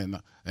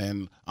 And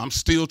I'm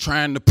still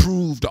trying to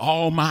prove to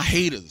all my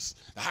haters,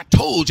 I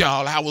told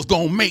y'all I was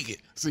going to make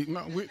it. See,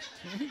 no,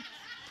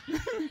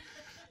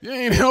 you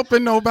ain't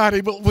helping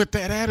nobody but with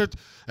that attitude.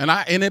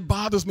 And it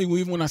bothers me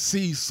even when I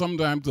see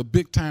sometimes the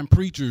big time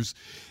preachers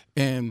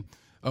and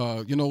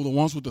the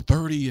ones with the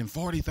 30 and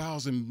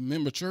 40,000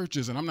 member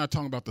churches, and I'm not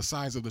talking about the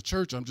size of the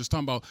church. I'm just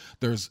talking about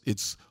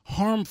it's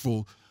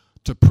harmful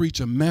to preach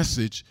a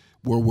message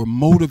where we're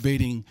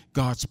motivating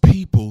God's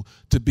people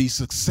to be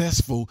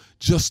successful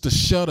just to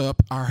shut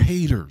up our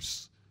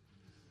haters.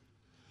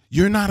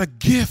 You're not a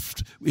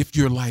gift if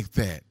you're like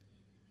that.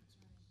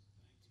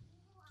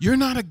 You're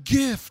not a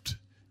gift.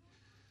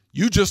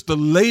 You're just the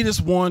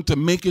latest one to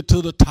make it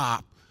to the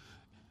top.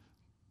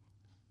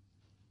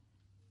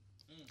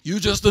 You're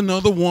just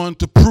another one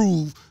to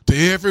prove to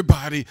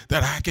everybody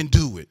that I can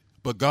do it.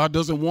 But God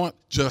doesn't want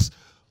just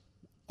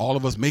all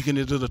of us making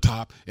it to the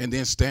top and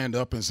then stand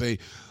up and say,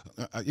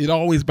 it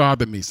always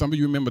bothered me. Some of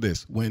you remember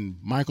this. When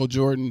Michael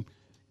Jordan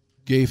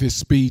gave his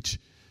speech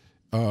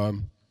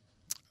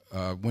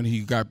when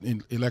he got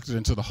elected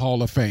into the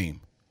Hall of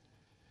Fame.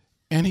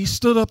 And he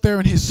stood up there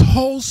and his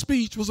whole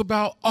speech was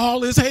about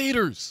all his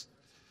haters.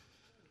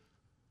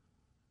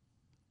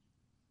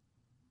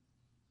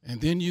 And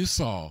then you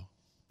saw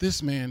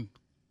this man,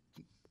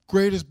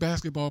 greatest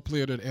basketball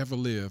player that ever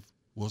lived,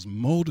 was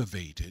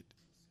motivated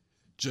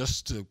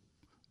just to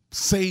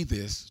say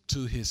this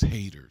to his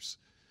haters.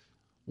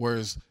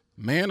 Whereas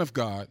man of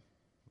God,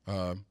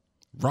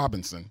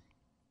 Robinson,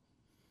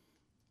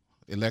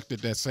 elected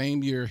that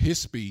same year, his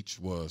speech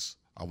was,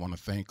 I want to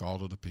thank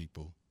all of the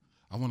people.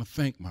 I want to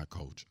thank my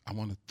coach. I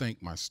want to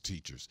thank my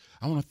teachers.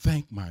 I want to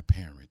thank my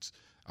parents.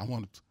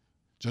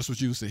 Just what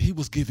you said, he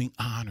was giving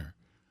honor.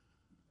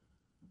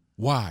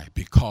 Why?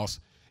 Because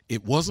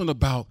it wasn't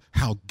about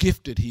how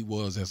gifted he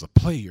was as a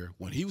player.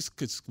 When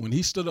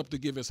he stood up to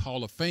give his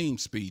Hall of Fame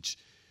speech,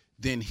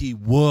 then he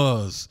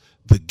was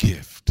the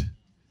gift.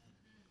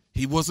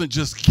 He wasn't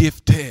just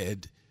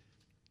gifted,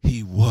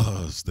 he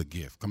was the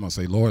gift. Come on,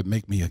 say, Lord,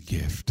 make me a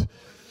gift.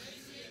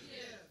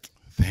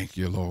 Thank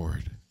you,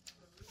 Lord.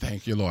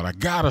 Thank you, Lord. I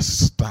got to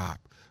stop.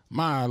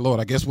 My Lord,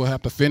 I guess we'll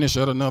have to finish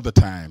at another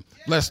time.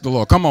 Bless the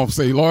Lord. Come on,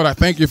 say, Lord, I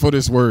thank you for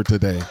this word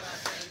today.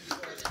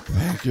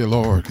 Thank you,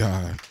 Lord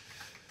God.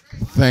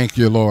 Thank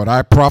you, Lord.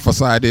 I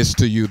prophesy this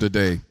to you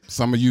today.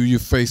 Some of you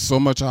face so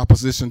much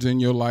opposition in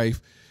your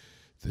life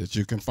that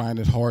you can find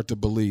it hard to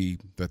believe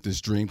that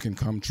this dream can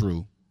come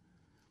true.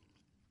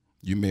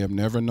 You may have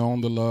never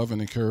known the love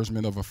and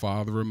encouragement of a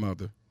father or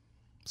mother.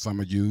 Some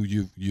of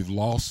you've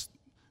lost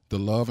the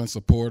love and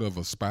support of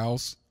a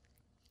spouse.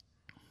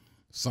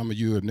 Some of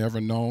you have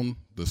never known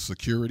the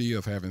security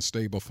of having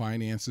stable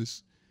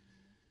finances.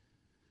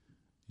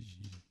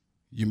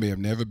 You may have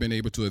never been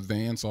able to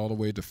advance all the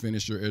way to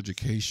finish your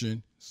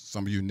education.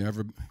 Some of you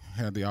never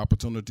had the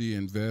opportunity to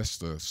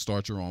invest or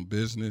start your own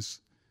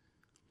business.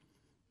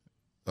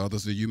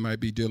 Others of you might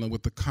be dealing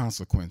with the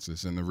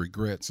consequences and the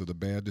regrets of the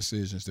bad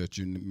decisions that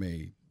you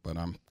made. But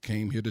I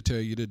came here to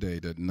tell you today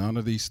that none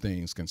of these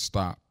things can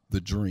stop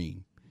the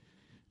dream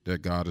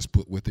that God has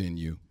put within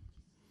you.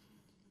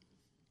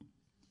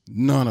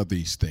 None of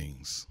these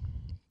things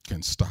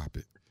can stop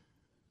it.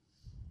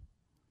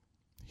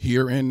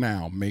 Here and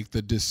now, make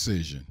the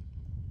decision.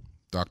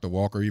 Dr.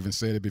 Walker even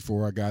said it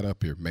before I got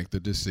up here. Make the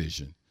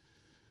decision.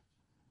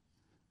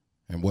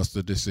 And what's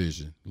the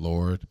decision?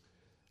 Lord,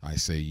 I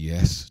say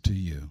yes to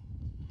you.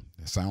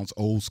 It sounds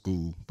old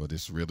school, but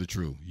it's really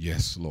true.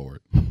 Yes, Lord.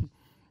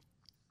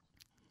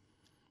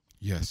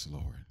 Yes,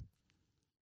 Lord.